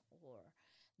missing, or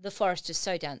the forest is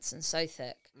so dense and so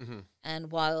thick,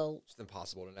 and while it's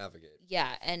impossible to navigate.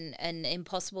 Yeah, and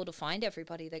impossible to find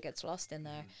everybody that gets lost in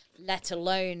there, let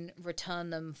alone return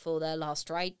them for their last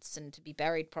rites and to be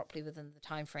buried properly within the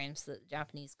time frames that the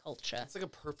Japanese culture. It's like a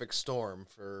perfect storm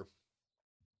for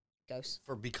ghosts,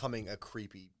 for becoming a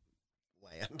creepy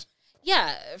land.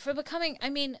 Yeah, for becoming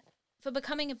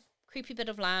a creepy bit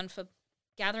of land, for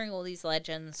gathering all these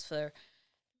legends, for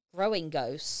growing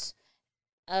ghosts.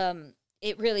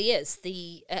 It really is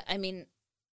It's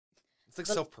like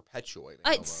self-perpetuating.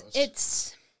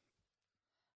 It's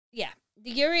yeah.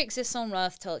 The yūrei exists on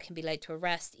Earth till it can be laid to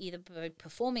rest, either by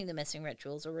performing the missing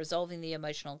rituals or resolving the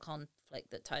emotional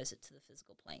conflict that ties it to the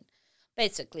physical plane.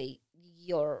 Basically,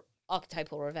 your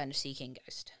archetypal revenge-seeking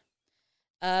ghost.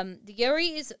 The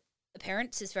yūrei's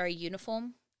appearance is very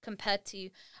uniform compared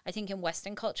to, I think, in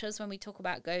Western cultures when we talk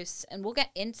about ghosts, and we'll get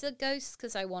into the ghosts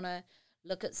because I want to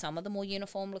look at some of the more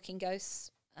uniform-looking ghosts.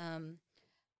 Often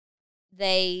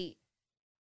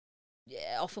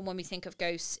when we think of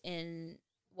ghosts in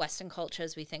Western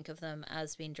cultures, we think of them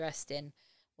as being dressed in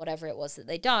whatever it was that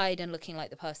they died and looking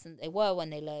like the person they were when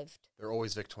they lived. They're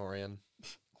always Victorian.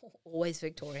 Always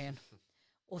Victorian.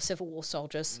 Or Civil War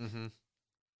soldiers. Mm-hmm.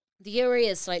 The yūrei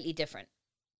is slightly different.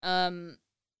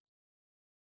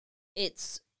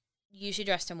 It's usually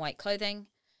dressed in white clothing,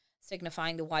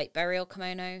 signifying the white burial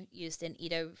kimono used in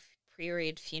Edo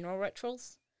period funeral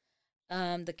rituals.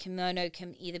 The kimono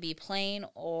can either be plain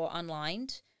or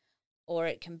unlined, or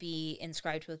it can be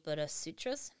inscribed with Buddhist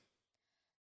sutras.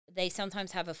 They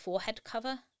sometimes have a forehead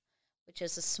cover, which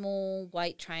is a small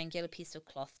white triangular piece of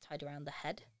cloth tied around the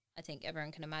head. I think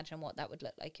everyone can imagine what that would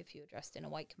look like if you were dressed in a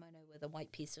white kimono with a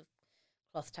white piece of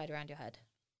cloth tied around your head.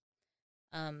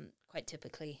 Quite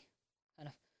typically kind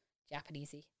of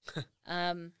Japanesey.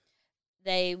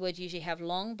 They would usually have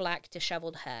long, black,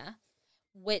 disheveled hair,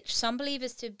 which some believe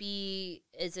is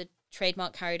a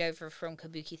trademark carried over from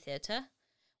kabuki theater,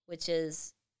 which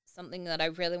is something that I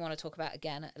really want to talk about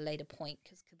again at a later point,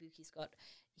 because kabuki's got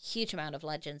a huge amount of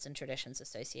legends and traditions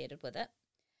associated with it.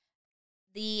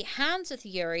 The hands of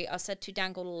the yūrei are said to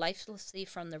dangle lifelessly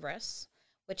from the wrists,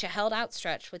 which are held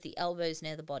outstretched with the elbows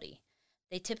near the body.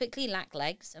 They typically lack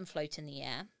legs and float in the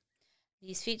air.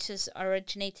 These features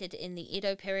originated in the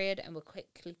Edo period and were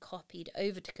quickly copied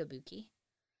over to kabuki.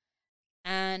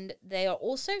 And they are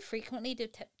also frequently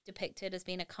depicted as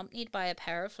being accompanied by a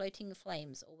pair of floating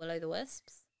flames or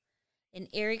will-o'-the-wisps in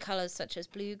eerie colors such as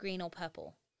blue, green, or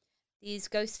purple. These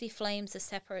ghostly flames are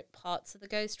separate parts of the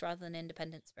ghost rather than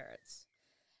independent spirits.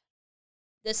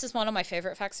 This is one of my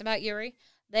favorite facts about yūrei.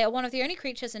 They are one of the only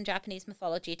creatures in Japanese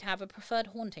mythology to have a preferred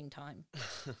haunting time.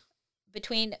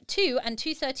 Between 2 and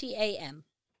 2:30 a.m.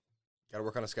 Gotta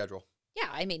work on a schedule. Yeah,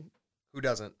 I mean... Who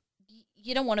doesn't?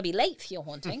 You don't want to be late for your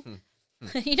haunting.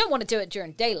 You don't want to do it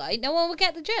during daylight. No one will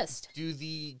get the gist. Do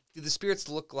the spirits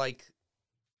look like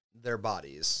their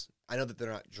bodies? I know that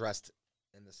they're not dressed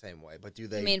in the same way, but do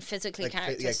they... You mean physically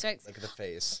characteristics? Like the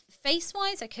face.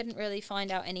 Face-wise, I couldn't really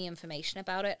find out any information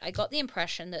about it. I got the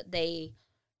impression that they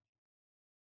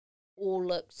all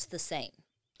looked the same.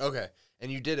 Okay.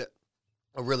 And you did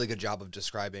a really good job of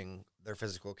describing their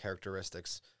physical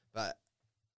characteristics, and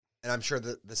I'm sure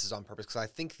that this is on purpose, because I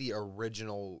think the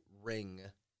original Ring,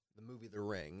 the movie The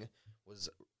Ring, was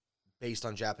based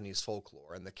on Japanese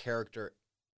folklore, and the character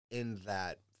in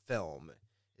that film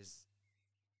is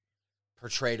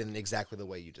portrayed in exactly the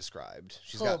way you described.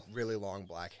 She's got really long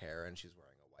black hair, and she's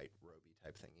wearing a white roby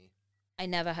type thingy. I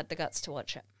never had the guts to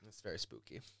watch it. It's very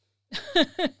spooky.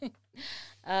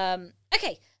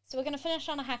 Okay, so we're going to finish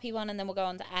on a happy one, and then we'll go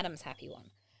on to Adam's happy one,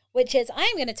 which is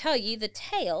I'm going to tell you the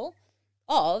tale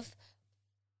of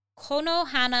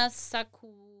Konohana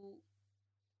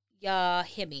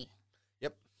Sakuyahime.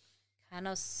 Yep.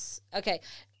 Okay,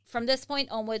 from this point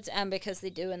onwards, and because they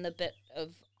do in the bit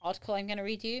of article I'm going to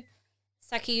read you,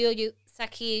 Sakuyahime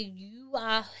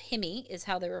is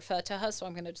how they refer to her, so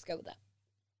I'm going to just go with that.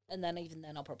 And then even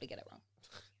then, I'll probably get it wrong.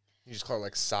 You just call her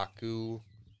like Saka.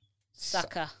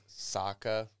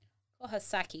 Call her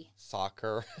Saki.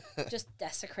 Soccer. Just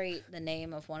desecrate the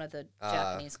name of one of the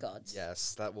Japanese gods.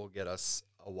 Yes, that will get us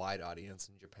a wide audience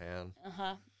in Japan.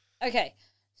 Okay,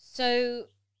 so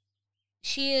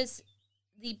she is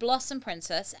the blossom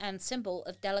princess and symbol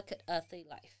of delicate earthly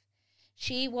life.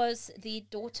 She was the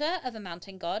daughter of a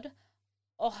mountain god,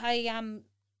 Ohayamatsumi.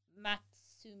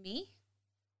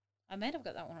 I might have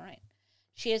got that one right.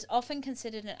 She is often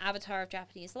considered an avatar of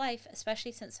Japanese life,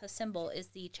 especially since her symbol is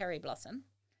the cherry blossom.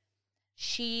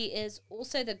 She is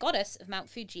also the goddess of Mount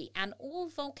Fuji and all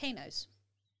volcanoes.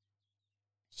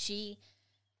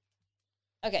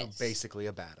 Okay. So basically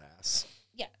a badass.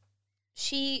 Yeah.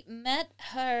 She met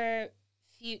her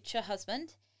future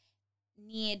husband,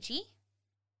 Níðhöggr,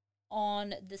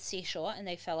 on the seashore, and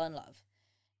they fell in love.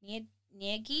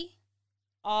 Níðhöggr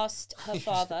asked her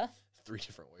father... 3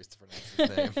 different ways to pronounce his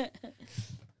name.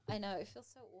 I know, it feels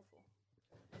so awful.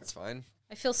 It's fine.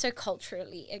 I feel so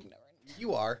culturally ignorant.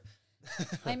 You are.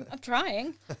 I'm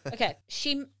trying. Okay.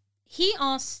 He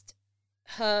asked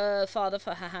her father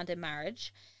for her hand in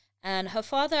marriage, and her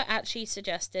father actually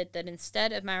suggested that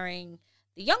instead of marrying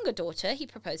the younger daughter, he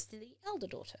proposed to the elder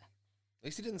daughter. At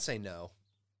least he didn't say no.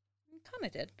 He kind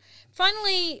of did.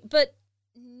 Finally, but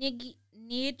Níðhöggr,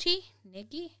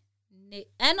 Níðhöggr,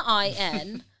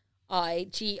 N-I-N-I-G-I.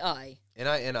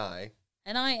 N-I-N-I.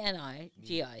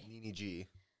 N-I-N-I-G-I. Níðhöggr.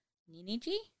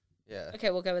 Níðhöggr? Yeah. Okay,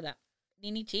 we'll go with that.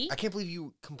 Níðhöggr? I can't believe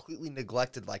you completely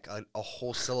neglected like a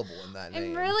whole syllable in that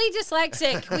name. I'm really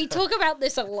dyslexic. We talk about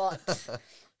this a lot.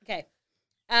 Okay.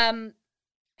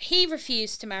 He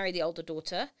refused to marry the older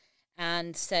daughter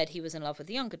and said he was in love with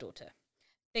the younger daughter.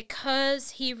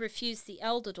 Because he refused the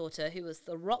elder daughter, who was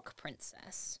the rock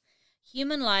princess,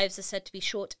 human lives are said to be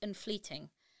short and fleeting,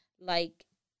 like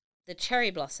the cherry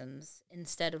blossoms,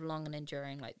 instead of long and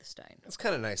enduring like the stone. It's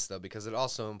kind of nice, though, because it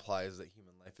also implies that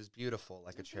human life is beautiful,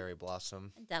 like a cherry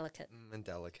blossom. And delicate. And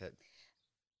delicate.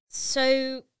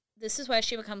 So this is where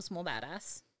she becomes more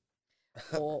badass.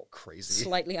 Or crazy.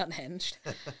 Slightly unhinged.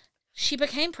 She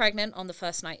became pregnant on the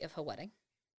first night of her wedding.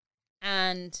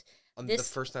 And on the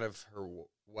first night of her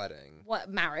wedding? What,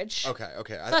 marriage. Okay.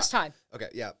 First time. Okay,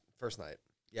 yeah, first night.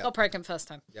 Yep. Got pregnant first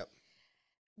time. Yep.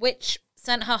 Which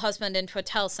sent her husband into a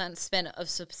tailspin of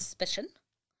suspicion.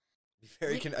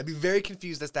 I'd be very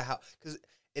confused as to how, because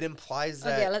it implies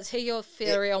that... Okay, let's hear your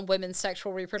theory on women's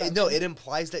sexual reproduction. No, it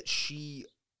implies that she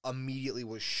immediately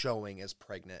was showing as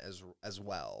pregnant as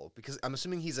well, because I'm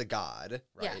assuming he's a god,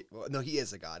 right? Yeah. Well, no, he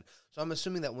is a god. So I'm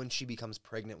assuming that when she becomes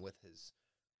pregnant with his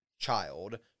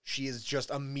child, she is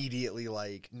just immediately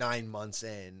like 9 months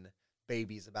in,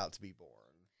 baby's about to be born.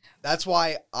 That's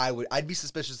why I'd be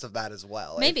suspicious of that as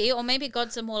well. Maybe, or maybe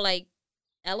gods are more like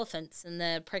elephants and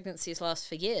their pregnancies last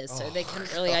for years, so they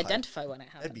couldn't really identify when it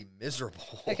happened. That'd be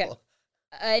miserable. Okay.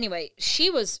 Anyway, she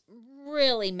was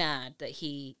really mad that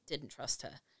he didn't trust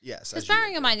her. Yes. Because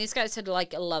bearing in mind, these guys had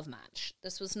like a love match.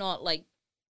 This was not like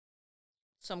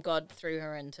some god threw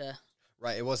her into...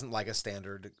 Right, it wasn't like a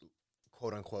standard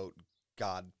quote-unquote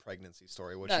god pregnancy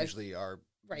story, which usually are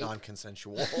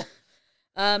non-consensual.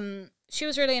 She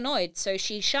was really annoyed, so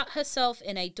she shut herself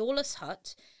in a doorless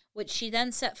hut, which she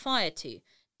then set fire to,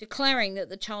 declaring that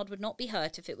the child would not be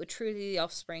hurt if it were truly the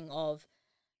offspring of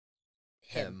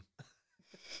him.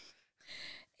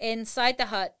 Inside the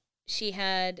hut, she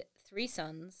had 3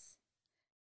 sons,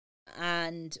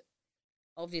 and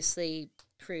obviously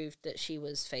proved that she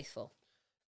was faithful.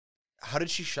 How did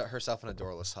she shut herself in a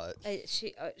doorless hut?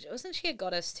 Wasn't she a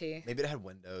goddess too? Maybe it had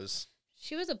windows.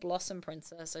 She was a blossom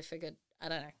princess, I figured. I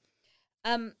don't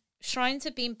know. Shrines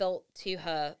have been built to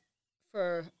her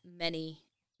for many,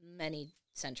 many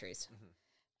centuries,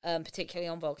 particularly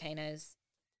on volcanoes.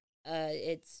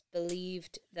 It's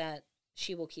believed that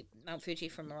she will keep Mount Fuji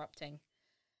from erupting.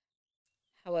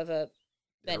 However,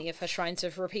 many of her shrines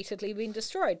have repeatedly been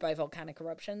destroyed by volcanic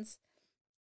eruptions.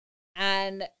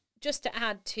 And just to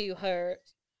add to her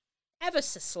ever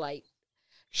so slight,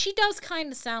 she does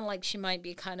kind of sound like she might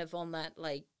be kind of on that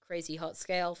like crazy hot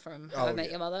scale from How I Met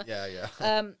Your Mother.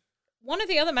 Yeah. One of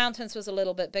the other mountains was a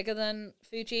little bit bigger than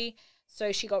Fuji,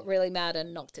 so she got really mad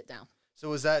and knocked it down. So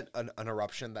was that an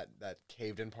eruption that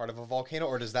caved in part of a volcano,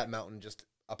 or does that mountain just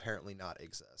apparently not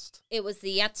exist? It was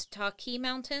the Ratatosk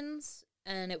mountains,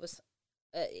 and it was...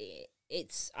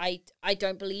 I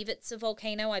don't believe it's a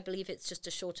volcano. I believe it's just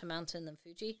a shorter mountain than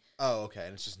Fuji. Oh, okay,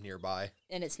 and it's just nearby.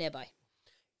 And it's nearby.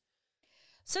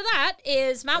 So that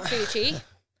is Mount Fuji,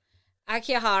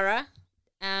 Aokigahara,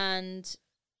 and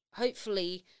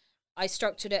hopefully I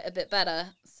structured it a bit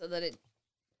better so that it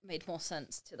made more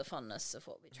sense to the funness of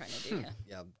what we're trying to do here.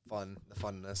 Yeah, the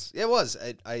funness. Yeah, it was.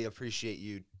 I appreciate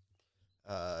you.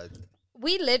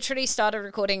 We literally started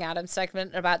recording Adam's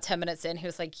segment about 10 minutes in. He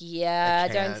was like, I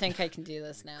don't think I can do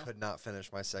this now. Could not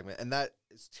finish my segment. And that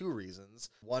is 2 reasons.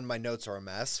 One, my notes are a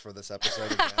mess for this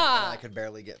episode again, and I could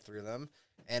barely get through them.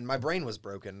 And my brain was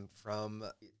broken from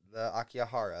the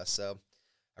Aokigahara. So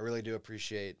I really do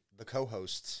appreciate the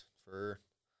co-hosts for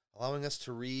allowing us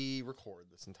to re-record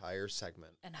this entire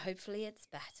segment. And hopefully it's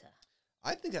better.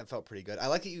 I think that felt pretty good. I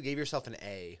like that you gave yourself an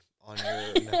A on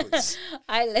your notes.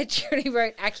 I literally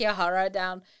wrote Aokigahara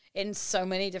down in so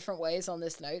many different ways on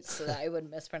this note so that I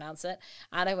wouldn't mispronounce it.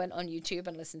 And I went on YouTube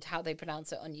and listened to how they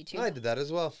pronounce it on YouTube. I did that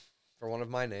as well. for one of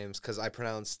my names because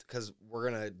we're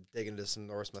going to dig into some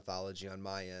Norse mythology on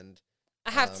my end.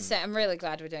 I have to say, I'm really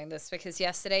glad we're doing this because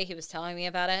yesterday he was telling me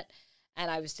about it and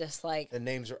I was just like... The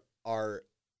names are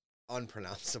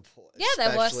unpronounceable. Yeah,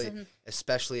 they're worse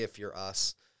especially if you're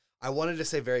us. I wanted to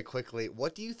say very quickly,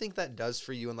 what do you think that does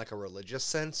for you in like a religious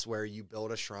sense where you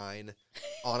build a shrine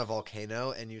on a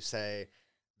volcano and you say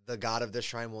the god of this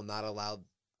shrine will not allow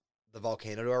the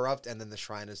volcano to erupt and then the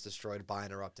shrine is destroyed by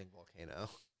an erupting volcano?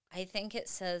 I think it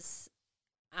says,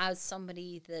 as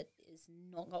somebody that is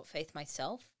not got faith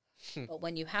myself, but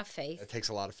when you have faith... It takes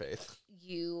a lot of faith.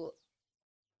 You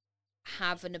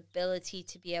have an ability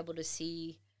to be able to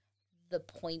see the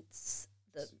points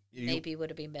that maybe would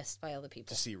have been missed by other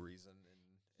people. To see reason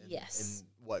in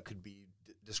what could be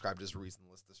described as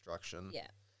reasonless destruction. Yeah.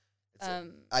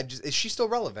 Is she still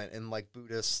relevant in like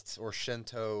Buddhist or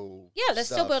Shinto? Yeah, they're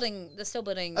stuff? still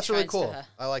building. That's really cool.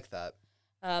 I like that.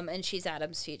 And she's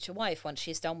Adam's future wife once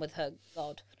she's done with her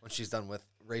god. When she's done with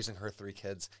raising her 3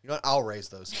 kids. You know what? I'll raise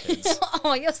those kids.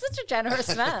 Oh, you're such a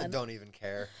generous man. I don't even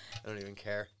care.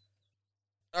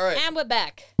 All right. And we're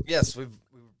back. Yes, we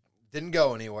didn't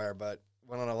go anywhere, but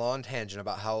went on a long tangent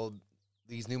about how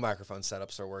these new microphone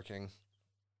setups are working.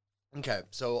 Okay,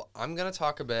 so I'm going to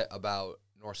talk a bit about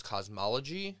Norse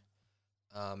cosmology,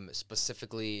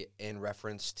 specifically in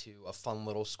reference to a fun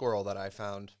little squirrel that I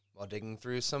found while digging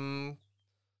through some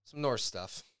Norse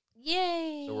stuff.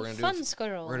 Yay! So we're gonna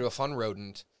squirrel. We're going to do a fun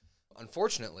rodent.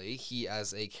 Unfortunately, he,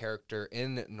 as a character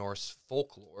in Norse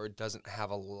folklore, doesn't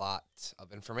have a lot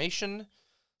of information.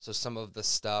 So some of the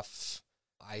stuff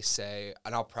I say,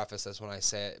 and I'll preface this when I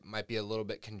say it, might be a little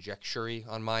bit conjecture-y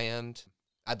on my end.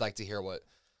 I'd like to hear what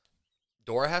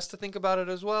Dora has to think about it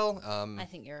as well. I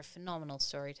think you're a phenomenal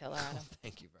storyteller, Adam.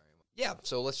 Thank you very much. Yeah,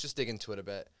 so let's just dig into it a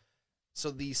bit.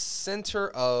 So the center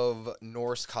of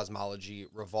Norse cosmology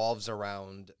revolves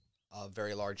around a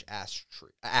very large ash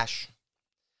tree.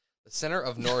 The center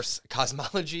of Norse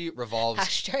cosmology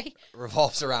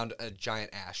revolves around a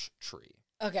giant ash tree.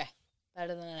 Okay.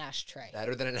 Better than an ashtray.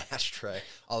 Better than an ashtray.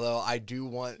 Although I do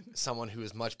want someone who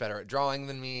is much better at drawing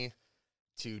than me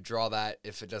to draw that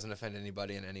if it doesn't offend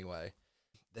anybody in any way.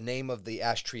 The name of the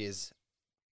ash tree is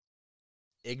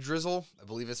Yggdrasil, I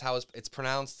believe is how it's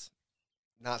pronounced.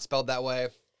 Not spelled that way.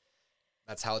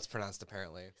 That's how it's pronounced,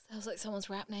 apparently. Sounds like someone's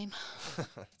rap name.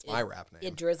 It's my rap name.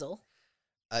 Yggdrasil.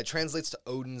 It translates to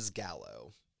Odin's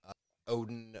Gallow.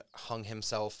 Odin hanged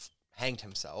himself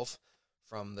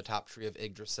from the top tree of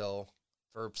Yggdrasil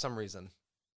for some reason.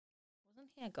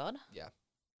 Wasn't he a god? Yeah.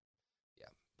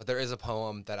 But there is a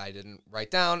poem that I didn't write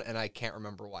down, and I can't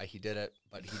remember why he did it,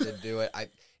 but he did do it.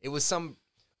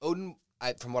 Odin,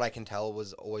 from what I can tell,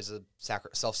 was always a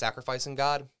self-sacrificing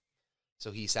god.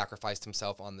 So he sacrificed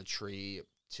himself on the tree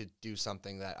to do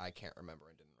something that I can't remember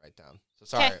and didn't write down.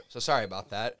 So sorry about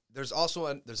that. There's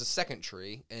also there's a second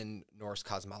tree in Norse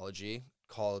cosmology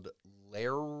called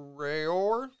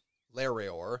Lareor.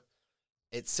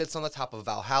 It sits on the top of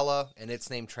Valhalla, and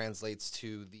its name translates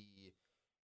to the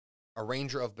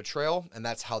Arranger of Betrayal, and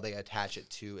that's how they attach it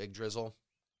to Yggdrasil.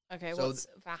 Okay, so what's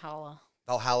Valhalla?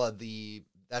 Valhalla,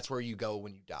 that's where you go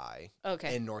when you die.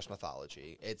 Okay. In Norse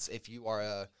mythology, it's if you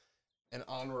are an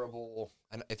honorable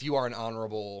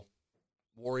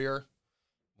warrior,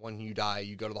 when you die,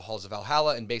 you go to the halls of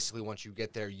Valhalla, and basically once you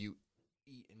get there, you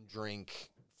eat and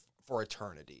drink for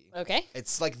eternity. Okay.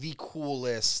 It's like the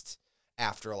coolest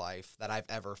afterlife that I've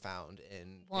ever found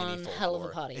in any folklore. Hell of a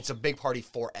party. It's a big party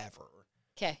forever.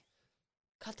 Okay.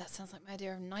 God, that sounds like my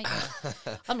idea of a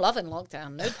nightmare. I'm loving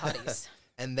lockdown. No parties.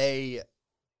 And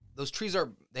those trees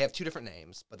they have 2 different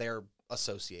names, but they are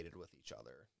associated with each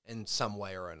other in some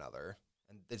way or another.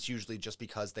 And it's usually just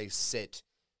because they sit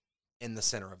in the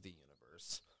center of the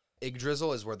universe.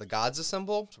 Yggdrasil is where the gods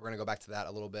assemble. So we're going to go back to that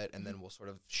a little bit, and then we'll sort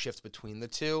of shift between the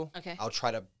two. Okay. I'll try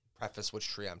to preface which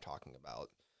tree I'm talking about.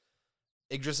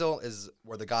 Yggdrasil is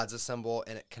where the gods assemble,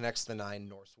 and it connects the 9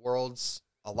 Norse worlds.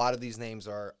 A lot of these names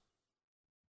are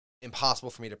impossible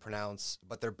for me to pronounce,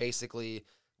 but they're basically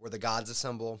where the gods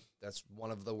assemble. That's one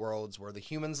of the worlds where the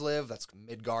humans live. That's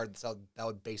Midgard. So that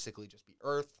would basically just be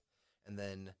Earth. And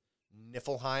then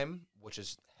Niflheim, which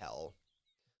is Hell.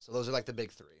 So those are like the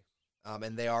big 3.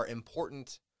 And they are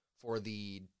important for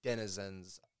the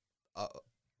denizens.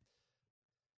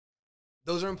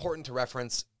 Those are important to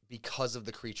reference because of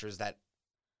the creatures that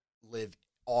live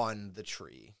on the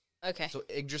tree. Okay. So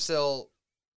Yggdrasil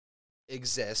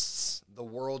exists, the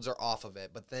worlds are off of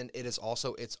it, but then it is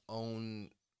also its own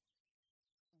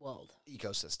world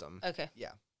ecosystem. Okay.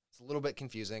 Yeah. It's a little bit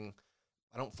confusing.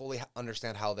 I don't fully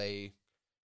understand how they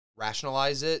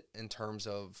rationalize it in terms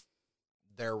of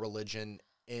their religion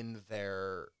in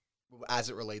their as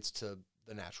it relates to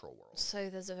the natural world. So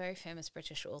there's a very famous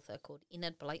British author called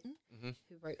Enid Blyton Mm-hmm.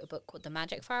 who wrote a book called The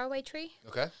Magic Faraway Tree.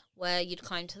 Okay. Where you'd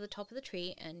climb to the top of the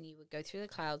tree and you would go through the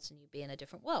clouds and you'd be in a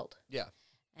different world. Yeah.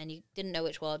 And you didn't know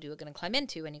which world you were going to climb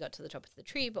into when you got to the top of the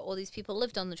tree, but all these people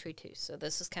lived on the tree too. So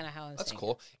this is kind of how I'm That's seeing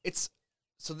cool.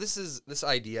 This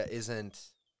idea isn't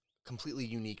completely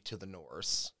unique to the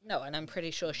Norse. No, and I'm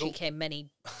pretty sure she The- came many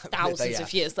thousands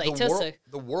of years The later. So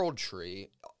the world tree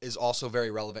is also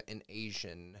very relevant in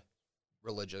Asian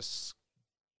religious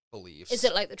beliefs. is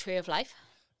it like the tree of life?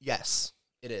 Yes,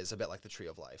 it is a bit like the tree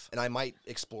of life. And I might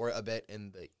explore it a bit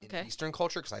in Okay. Eastern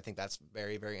culture, because I think that's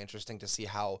very, very interesting to see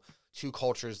how two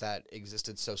cultures that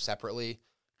existed so separately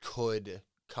could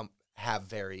have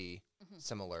very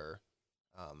similar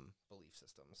belief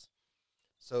systems.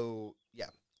 So, yeah,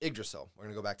 Yggdrasil. We're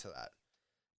going to go back to that.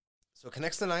 So it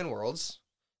connects the 9 worlds.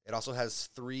 It also has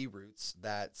 3 roots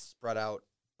that spread out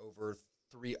over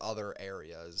 3 other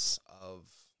areas of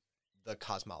the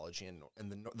cosmology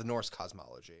and the Norse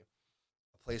cosmology.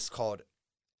 A place called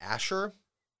Asher,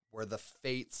 where the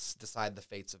fates decide the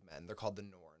fates of men. They're called the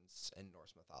Norns in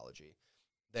Norse mythology.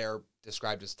 They're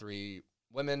described as 3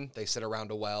 women. They sit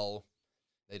around a well.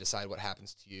 They decide what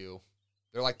happens to you.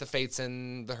 They're like the fates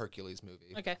in the Hercules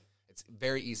movie. Okay. It's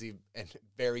very easy and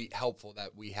very helpful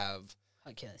that we have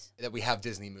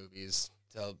Disney movies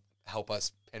to help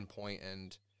us pinpoint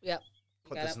and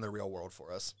put this in the real world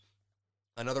for us.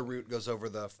 Another route goes over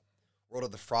the world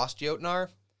of the frost Jotnar,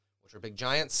 which are big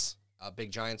giants.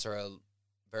 Big giants are a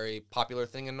very popular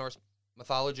thing in Norse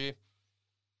mythology.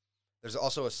 There's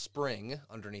also a spring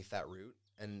underneath that route,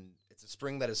 and it's a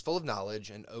spring that is full of knowledge,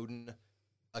 and Odin,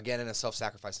 again in a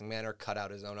self-sacrificing manner, cut out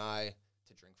his own eye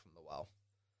to drink from the well.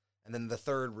 And then the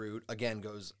third route, again,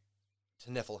 goes to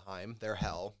Niflheim, their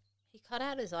hell. He cut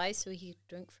out his eye so he could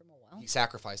drink from a well? He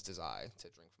sacrificed his eye to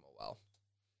drink from a well.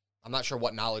 I'm not sure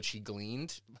what knowledge he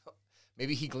gleaned.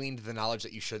 Maybe he gleaned the knowledge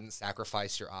that you shouldn't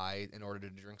sacrifice your eye in order to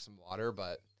drink some water,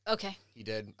 but Okay. he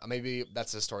did. Maybe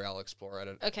that's a story I'll explore at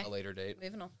a later date.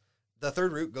 Moving on. The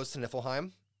third route goes to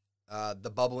Niflheim,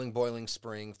 the bubbling, boiling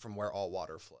spring from where all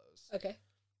water flows. Okay.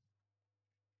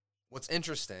 What's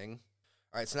interesting,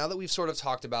 all right, so now that we've sort of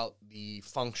talked about the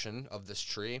function of this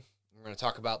tree, we're going to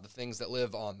talk about the things that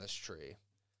live on this tree,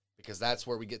 because that's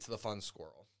where we get to the fun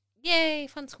squirrel. Yay,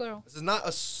 fun squirrel. This is not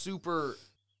a super...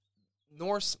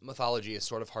 Norse mythology is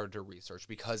sort of hard to research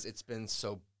because it's been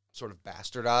so sort of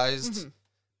bastardized. Mm-hmm.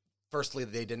 Firstly,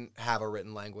 they didn't have a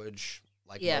written language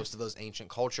like most of those ancient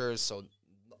cultures, so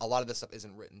a lot of this stuff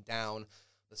isn't written down.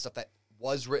 The stuff that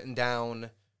was written down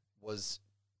was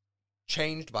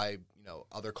changed by,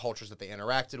 other cultures that they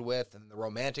interacted with, and the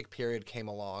Romantic period came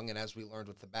along, and as we learned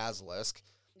with the basilisk,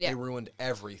 they ruined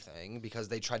everything because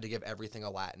they tried to give everything a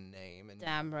Latin name. And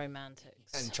damn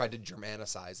romantics. And tried to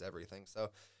Germanicize everything. So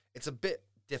it's a bit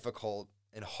difficult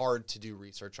and hard to do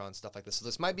research on stuff like this. So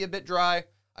this might be a bit dry.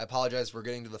 I apologize. We're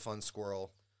getting to the fun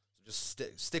squirrel. So just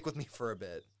stick with me for a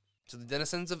bit. So the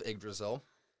denizens of Yggdrasil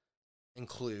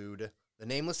include the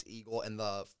nameless eagle and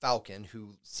the falcon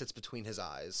who sits between his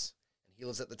eyes. And he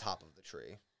lives at the top of the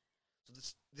tree.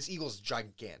 So this eagle's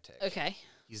gigantic. Okay.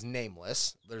 He's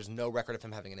nameless. There's no record of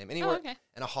him having a name anywhere. Oh, okay.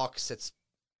 And a hawk sits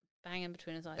banging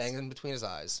between his eyes. banging between his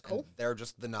eyes. Cool. And they're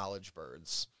just the knowledge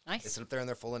birds. Nice. They sit up there and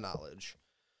they're full of knowledge.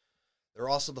 There are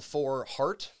also the 4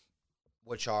 hart,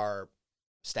 which are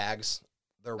stags.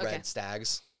 They're red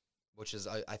stags, which is,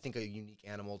 I think, a unique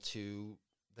animal to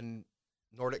the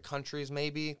Nordic countries,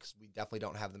 maybe, because we definitely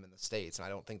don't have them in the States, and I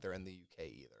don't think they're in the UK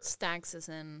either. Stags as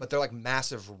in... But they're like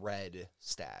massive red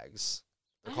stags.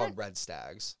 They're called red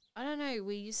stags. I don't know.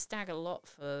 We use stag a lot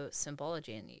for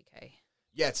symbology in the UK.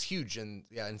 Yeah, it's huge in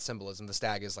symbolism. The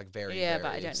stag is like very, yeah, very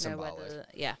but I don't symbolic. know whether...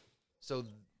 Yeah. So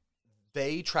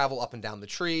they travel up and down the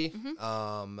tree,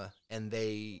 and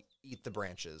they eat the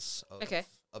branches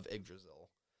of Yggdrasil.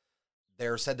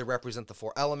 They're said to represent the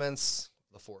 4 elements,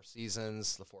 the 4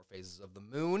 seasons, the 4 phases of the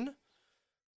moon.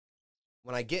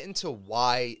 When I get into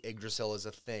why Yggdrasil is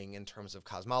a thing in terms of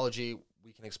cosmology,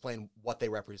 we can explain what they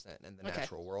represent in the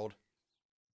natural world.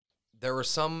 There were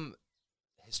some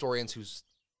historians who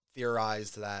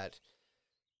theorized that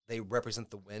they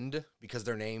represent the wind because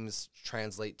their names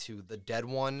translate to the dead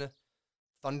one,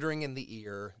 thundering in the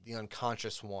ear, the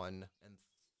unconscious one, and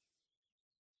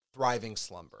thriving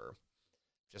slumber.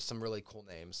 Just some really cool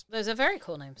names. Those are very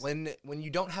cool names. When you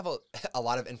don't have a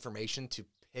lot of information to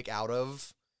pick out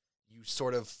of, you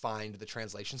sort of find the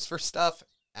translations for stuff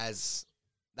as...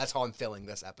 That's how I'm filling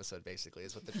this episode, basically,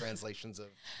 is with the translations of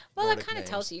well, Nordic that kind of names.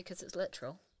 tells you because it's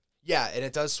literal. Yeah, and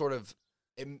it does sort of...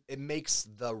 It makes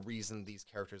the reason these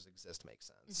characters exist make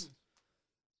sense.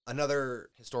 Another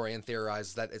historian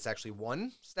theorized that it's actually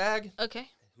one stag, Okay.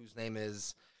 whose name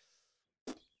is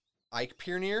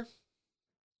Eichpirnir.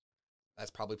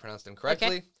 That's probably pronounced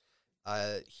incorrectly.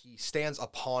 Okay. He stands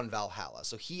upon Valhalla.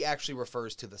 So he actually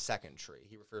refers to the second tree.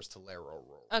 He refers to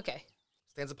Lerorol. Okay.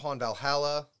 Stands upon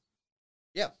Valhalla.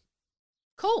 Yeah.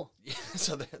 Cool.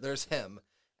 So there's him.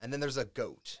 And then there's a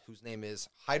goat whose name is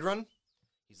Hydrun.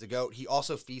 He's a goat. He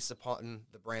also feasts upon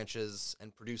the branches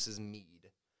and produces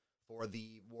mead for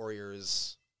the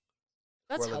warriors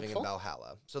who are living in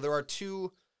Valhalla. So there are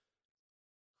two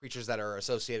creatures that are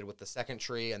associated with the second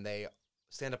tree, and they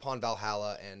stand upon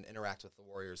Valhalla and interact with the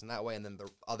warriors in that way. And then the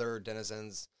other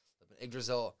denizens live in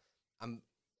Yggdrasil. I'm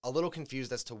a little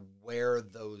confused as to where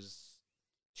those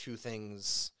two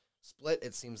things split.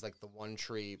 It seems like the one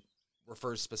tree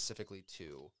refers specifically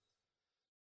to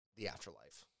the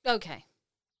afterlife. Okay.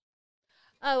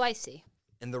 Oh, I see.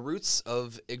 In the roots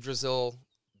of Yggdrasil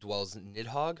dwells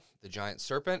Níðhöggr, the giant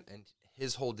serpent, and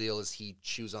his whole deal is he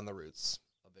chews on the roots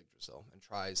of Yggdrasil and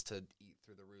tries to eat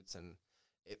through the roots. And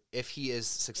if he is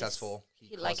successful,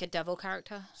 he like a devil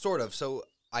character? Sort of. So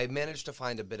I managed to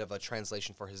find a bit of a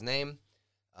translation for his name.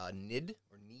 Need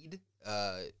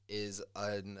is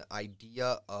an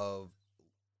idea of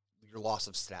your loss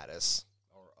of status,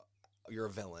 or you're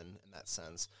a villain in that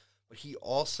sense. But he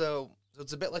also, so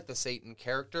it's a bit like the Satan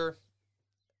character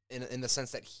in the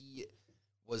sense that he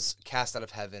was cast out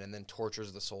of heaven and then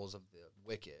tortures the souls of the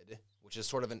wicked, which is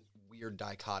sort of a weird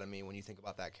dichotomy when you think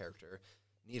about that character.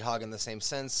 Níðhöggr, in the same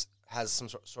sense, has some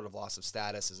sort of loss of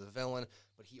status as a villain,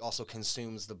 but he also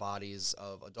consumes the bodies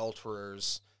of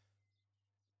adulterers,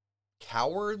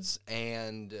 cowards,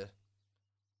 and what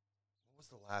was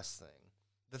the last thing?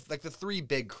 The three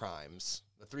big crimes,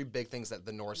 the three big things that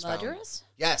the Norse found. Murderers?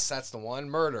 Yes, that's the one.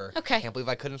 Murder. Okay. Can't believe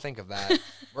I couldn't think of that.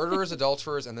 Murderers,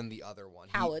 adulterers, and then the other one.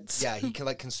 Cowards. He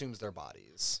can consumes their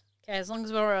bodies. Okay, as long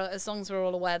as we're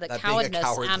all aware that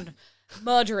cowardness and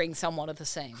murdering someone are the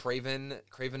same.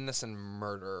 Cravenness and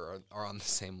murder are on the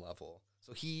same level.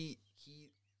 So he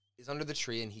is under the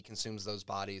tree and he consumes those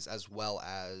bodies as well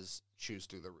as chews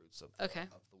through the roots of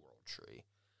the world tree.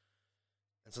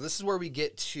 And so this is where we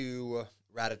get to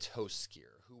Ratatoskr,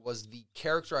 who was the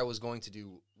character I was going to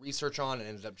do research on and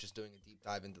ended up just doing a deep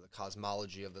dive into the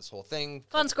cosmology of this whole thing.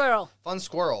 Fun squirrel.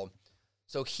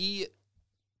 So he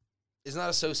is not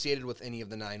associated with any of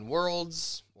the 9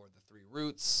 worlds or the 3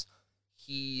 roots.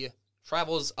 He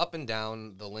travels up and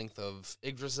down the length of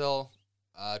Yggdrasil,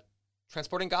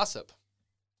 transporting gossip.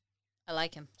 I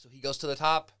like him. So he goes to the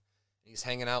top, and he's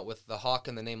hanging out with the hawk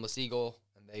and the nameless eagle,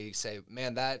 and they say,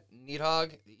 man, that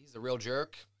Níðhöggr, he's a real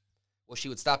jerk. Wish he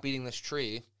would stop eating this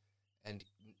tree. And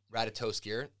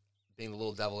Ratatoskr, being the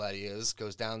little devil that he is,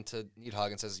 goes down to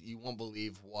Níðhöggr and says, you won't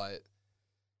believe what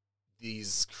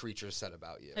these creatures said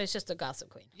about you. So he's just a gossip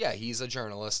queen. Yeah, he's a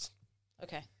journalist.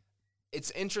 Okay.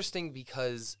 It's interesting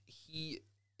because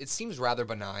it seems rather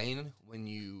benign when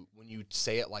you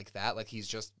say it like that, like he's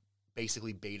just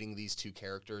basically baiting these two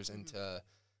characters into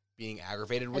being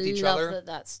aggravated with each other. I love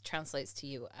that translates to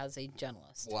you as a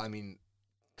journalist. Well, I mean,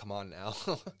 come on now.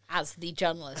 As the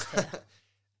journalist here.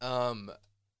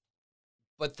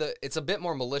 But it's a bit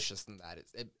more malicious than that,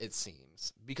 it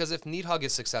seems. Because if Níðhöggr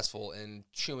is successful in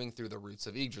chewing through the roots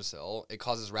of Yggdrasil, it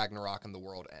causes Ragnarok and the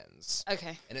world ends.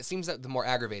 Okay. And it seems that the more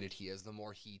aggravated he is, the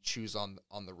more he chews on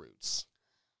the roots.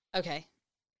 Okay.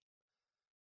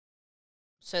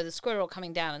 So the squirrel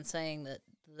coming down and saying that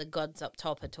the gods up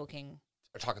top are talking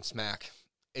smack.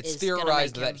 It's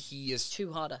theorized that he is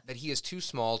too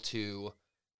small to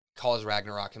cause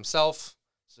Ragnarok himself,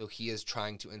 so he is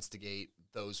trying to instigate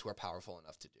those who are powerful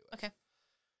enough to do it. Okay.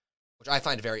 Which I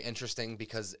find very interesting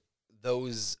because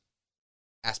those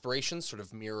aspirations sort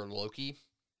of mirror Loki,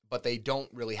 but they don't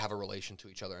really have a relation to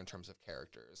each other in terms of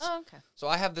characters. Oh, okay. So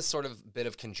I have this sort of bit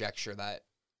of conjecture that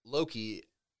Loki,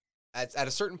 at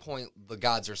a certain point, the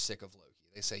gods are sick of Loki.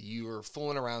 They say, you are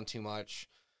fooling around too much,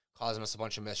 causing us a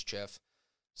bunch of mischief.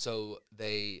 So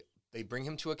they bring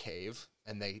him to a cave,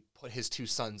 and they put his 2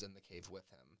 sons in the cave with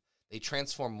him. They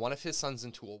transform one of his sons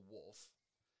into a wolf.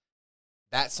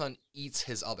 That son eats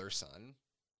his other son.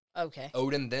 Okay.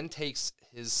 Odin then takes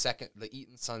the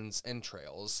eaten son's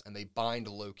entrails, and they bind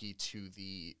Loki to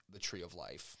the tree of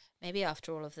life. Maybe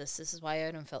after all of this is why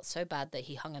Odin felt so bad that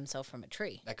he hung himself from a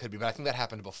tree. That could be, but I think that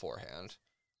happened beforehand.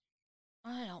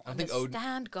 I don't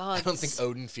understand gods. I don't think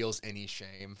Odin feels any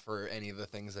shame for any of the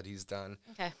things that he's done.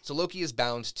 Okay. So Loki is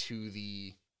bound to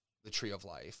the tree of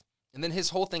life. And then his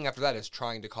whole thing after that is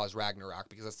trying to cause Ragnarok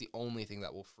because that's the only thing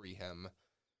that will free him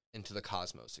into the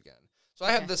cosmos again. So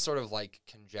I have this sort of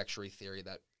conjecture theory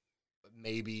that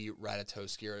maybe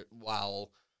Ratatoskr, while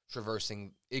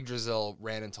traversing Yggdrasil,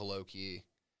 ran into Loki,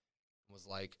 was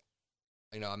like,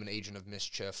 I'm an agent of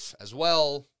mischief as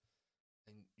well.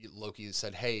 And Loki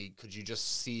said, hey, could you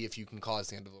just see if you can cause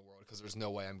the end of the world? Because there's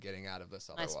no way I'm getting out of this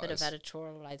otherwise. Nice bit of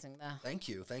editorializing there. Thank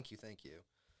you.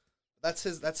 That's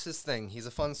his thing. He's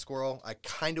a fun squirrel. I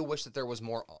kind of wish that there was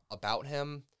more about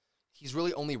him. He's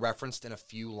really only referenced in a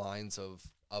few lines of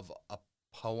a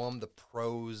poem, the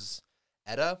Prose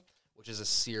Edda, which is a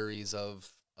series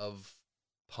of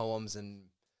poems and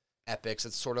epics.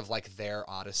 It's sort of like their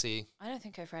Odyssey. I don't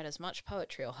think I've read as much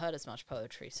poetry or heard as much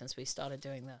poetry since we started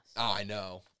doing this. Oh, I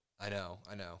know. I've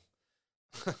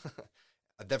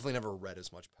definitely never read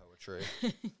as much poetry.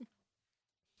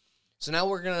 So now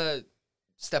we're going to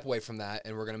step away from that,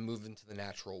 and we're going to move into the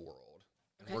natural world.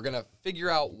 And we're going to figure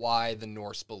out why the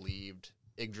Norse believed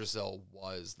Yggdrasil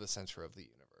was the center of the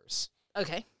universe.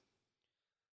 Okay.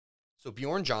 So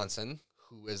Bjorn Johnson,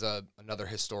 who is another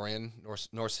historian,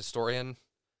 Norse historian,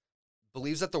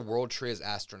 believes that the world tree is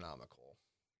astronomical.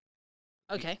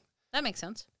 Okay, that makes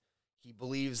sense. He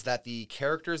believes that the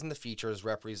characters and the features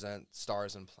represent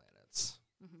stars and planets.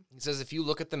 Mm-hmm. He says if you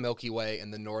look at the Milky Way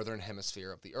in the northern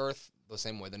hemisphere of the Earth, the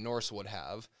same way the Norse would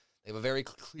have, they have a very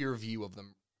clear view of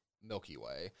the Milky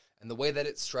Way. And the way that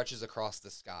it stretches across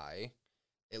the sky,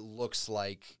 it looks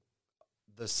like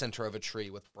the center of a tree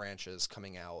with branches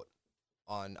coming out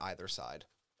on either side.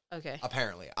 Okay.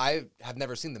 Apparently. I have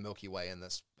never seen the Milky Way in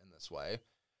this way.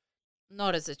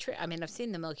 Not as a tree. I mean, I've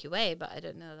seen the Milky Way, but I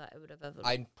don't know that I would have ever...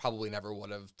 I probably never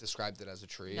would have described it as a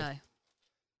tree. No.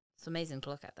 It's amazing to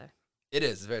look at, though. It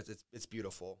is. It's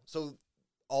beautiful. So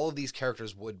all of these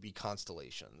characters would be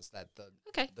constellations that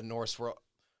the Norse were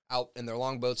out in their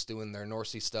longboats doing their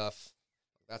Norsey stuff.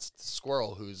 That's the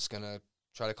squirrel who's going to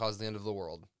try to cause the end of the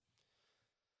world.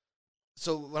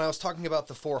 So when I was talking about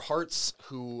the four hearts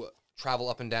who travel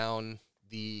up and down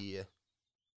the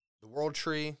world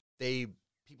tree,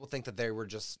 people think that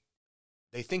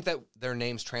they think that their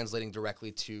names translating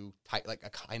directly to like a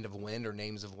kind of wind or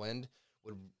names of wind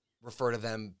would refer to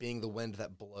them being the wind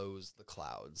that blows the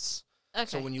clouds. Okay.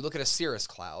 So when you look at a cirrus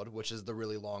cloud, which is the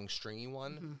really long stringy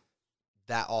one,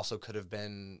 that also could have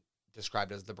been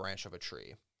described as the branch of a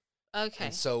tree. Okay.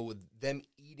 And so them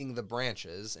eating the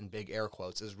branches, in big air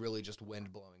quotes, is really just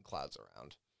wind blowing clouds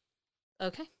around.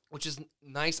 Okay. Which is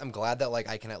nice. I'm glad that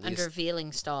I can at least... And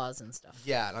revealing stars and stuff.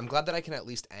 Yeah, and I'm glad that I can at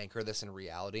least anchor this in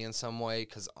reality in some way,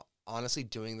 because honestly,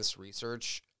 doing this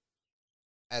research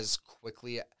as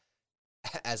quickly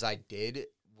as I did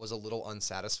was a little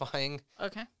unsatisfying.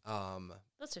 Okay.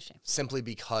 That's a shame. Simply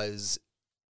because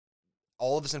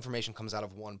all of this information comes out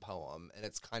of one poem, and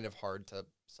it's kind of hard to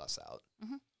suss out.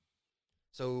 Mm-hmm.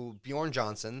 So Bjorn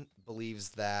Johnson believes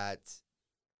that,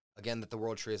 again, that the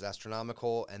world tree is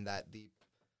astronomical, and that the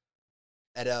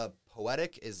Edda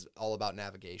Poetic is all about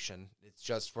navigation. It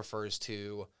just refers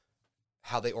to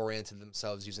how they oriented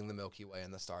themselves using the Milky Way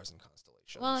and the stars and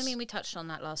constellations. Well, I mean, we touched on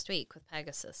that last week with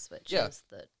Pegasus, which is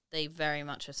that they very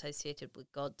much associated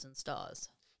with gods and stars.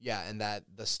 Yeah, and that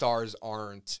the stars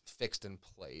aren't fixed in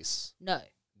place. No.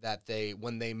 That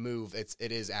when they move, it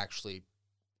is actually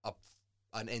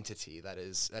an entity that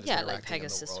is like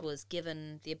Pegasus was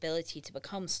given the ability to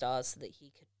become stars so that he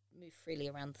could move freely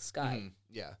around the sky. Mm-hmm.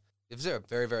 Yeah. It was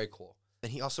very, very cool. And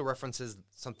he also references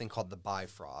something called the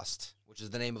Bifrost, which is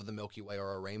the name of the Milky Way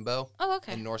or a rainbow. Oh,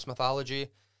 okay. In Norse mythology.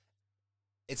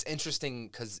 It's interesting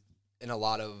because in a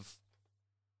lot of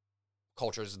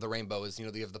cultures, the rainbow is, you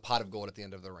have the pot of gold at the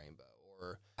end of the rainbow.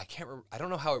 Or I don't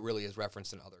know how it really is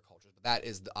referenced in other cultures, but that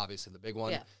is obviously the big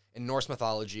one. Yeah. In Norse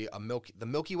mythology, the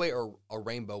Milky Way or a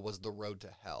rainbow was the road to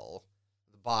hell.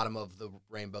 The bottom of the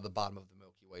rainbow, the bottom of the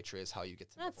Milky Way tree is how you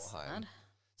get to Niflheim. Sad.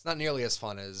 It's not nearly as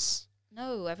fun as...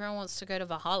 No, everyone wants to go to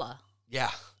Valhalla.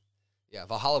 Yeah. Yeah,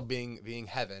 Valhalla being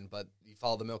heaven, but you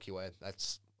follow the Milky Way.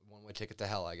 That's one-way ticket to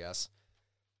hell, I guess.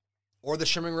 Or the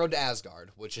Shimmering Road to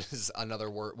Asgard, which is another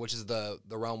word, which is the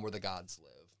realm where the gods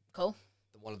live. Cool.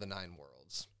 One of the 9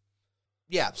 worlds.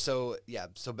 So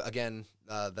again,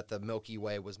 that the Milky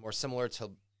Way was more similar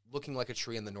to looking like a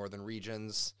tree in the northern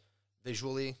regions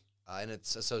visually, in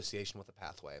its association with a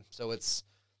pathway. So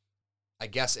I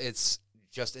guess it's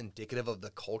just indicative of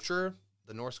the culture,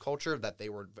 the Norse culture, that they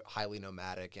were highly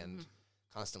nomadic and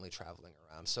constantly traveling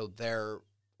around. So their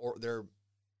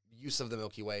use of the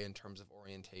Milky Way in terms of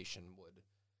orientation would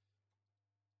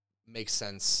make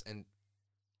sense, and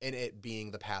in it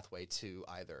being the pathway to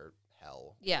either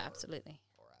hell, absolutely,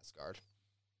 or Asgard.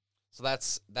 So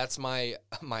that's my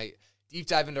deep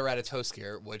dive into Ratatosk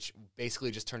here, which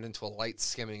basically just turned into a light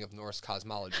skimming of Norse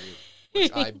cosmology,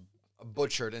 which I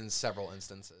butchered in several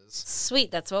instances.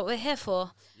 Sweet, that's what we're here for.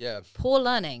 Yeah. Poor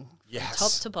learning. Yes.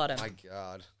 Top to bottom. My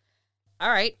God. All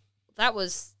right. That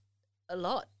was a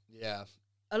lot. Yeah.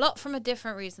 A lot from a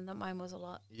different reason than mine was a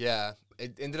lot. Yeah.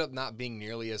 It ended up not being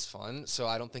nearly as fun, so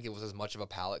I don't think it was as much of a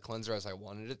palate cleanser as I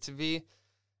wanted it to be.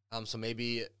 So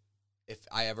maybe if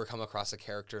I ever come across a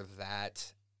character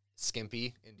that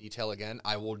skimpy in detail again,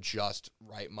 I will just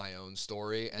write my own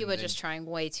story. And you were just trying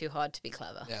way too hard to be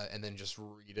clever. Yeah, and then just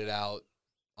read it out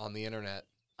on the internet.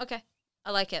 Okay.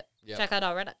 I like it. Yep. Check out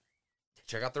our Reddit.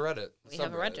 Check out the Reddit. We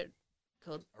have a Reddit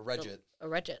called... A Reddit. A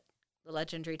Reddit. The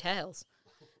Legendary Tales.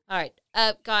 All right.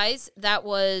 Guys, that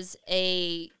was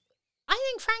I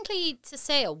think, frankly, to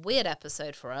say a weird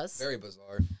episode for us. Very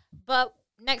bizarre. But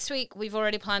next week, we've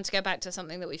already planned to go back to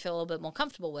something that we feel a little bit more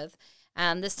comfortable with.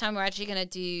 And this time, we're actually going to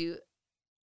do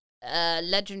a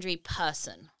legendary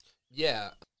person. Yeah.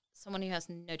 Someone who has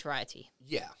notoriety.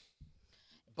 Yeah.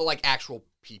 But like actual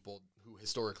people who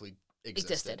historically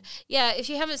existed. Yeah, if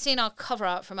you haven't seen our cover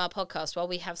art from our podcast, well,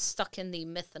 we have stuck in the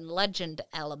myth and legend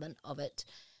element of it.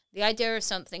 The idea of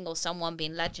something or someone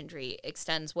being legendary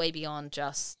extends way beyond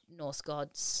just Norse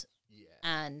gods. Yeah.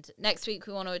 And next week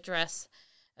we want to address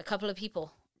a couple of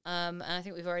people. And I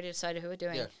think we've already decided who we're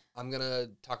doing. Yeah. I'm going to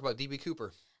talk about D.B.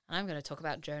 Cooper. And I'm going to talk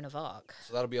about Joan of Arc.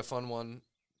 So that'll be a fun one.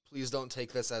 Please don't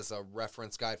take this as a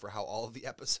reference guide for how all of the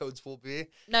episodes will be.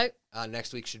 No.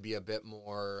 Next week should be a bit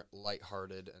more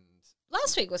lighthearted and...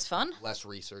 Last week was fun. Less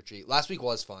researchy. Last week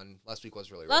was fun. Last week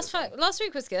was really fun. Last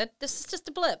week was good. This is just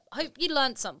a blip. Hope you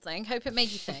learned something. Hope it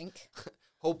made you think.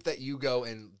 Hope that you go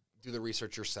and do the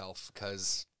research yourself,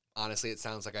 because honestly, it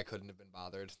sounds like I couldn't have been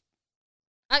bothered.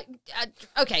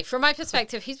 Okay, from my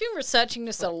perspective, he's been researching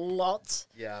this a lot.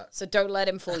 Yeah. So don't let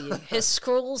him fool you. His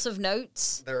scrolls of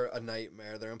notes. They're a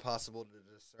nightmare. They're impossible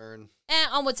to discern.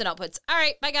 Onwards and upwards. All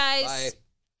right, bye, guys. Bye.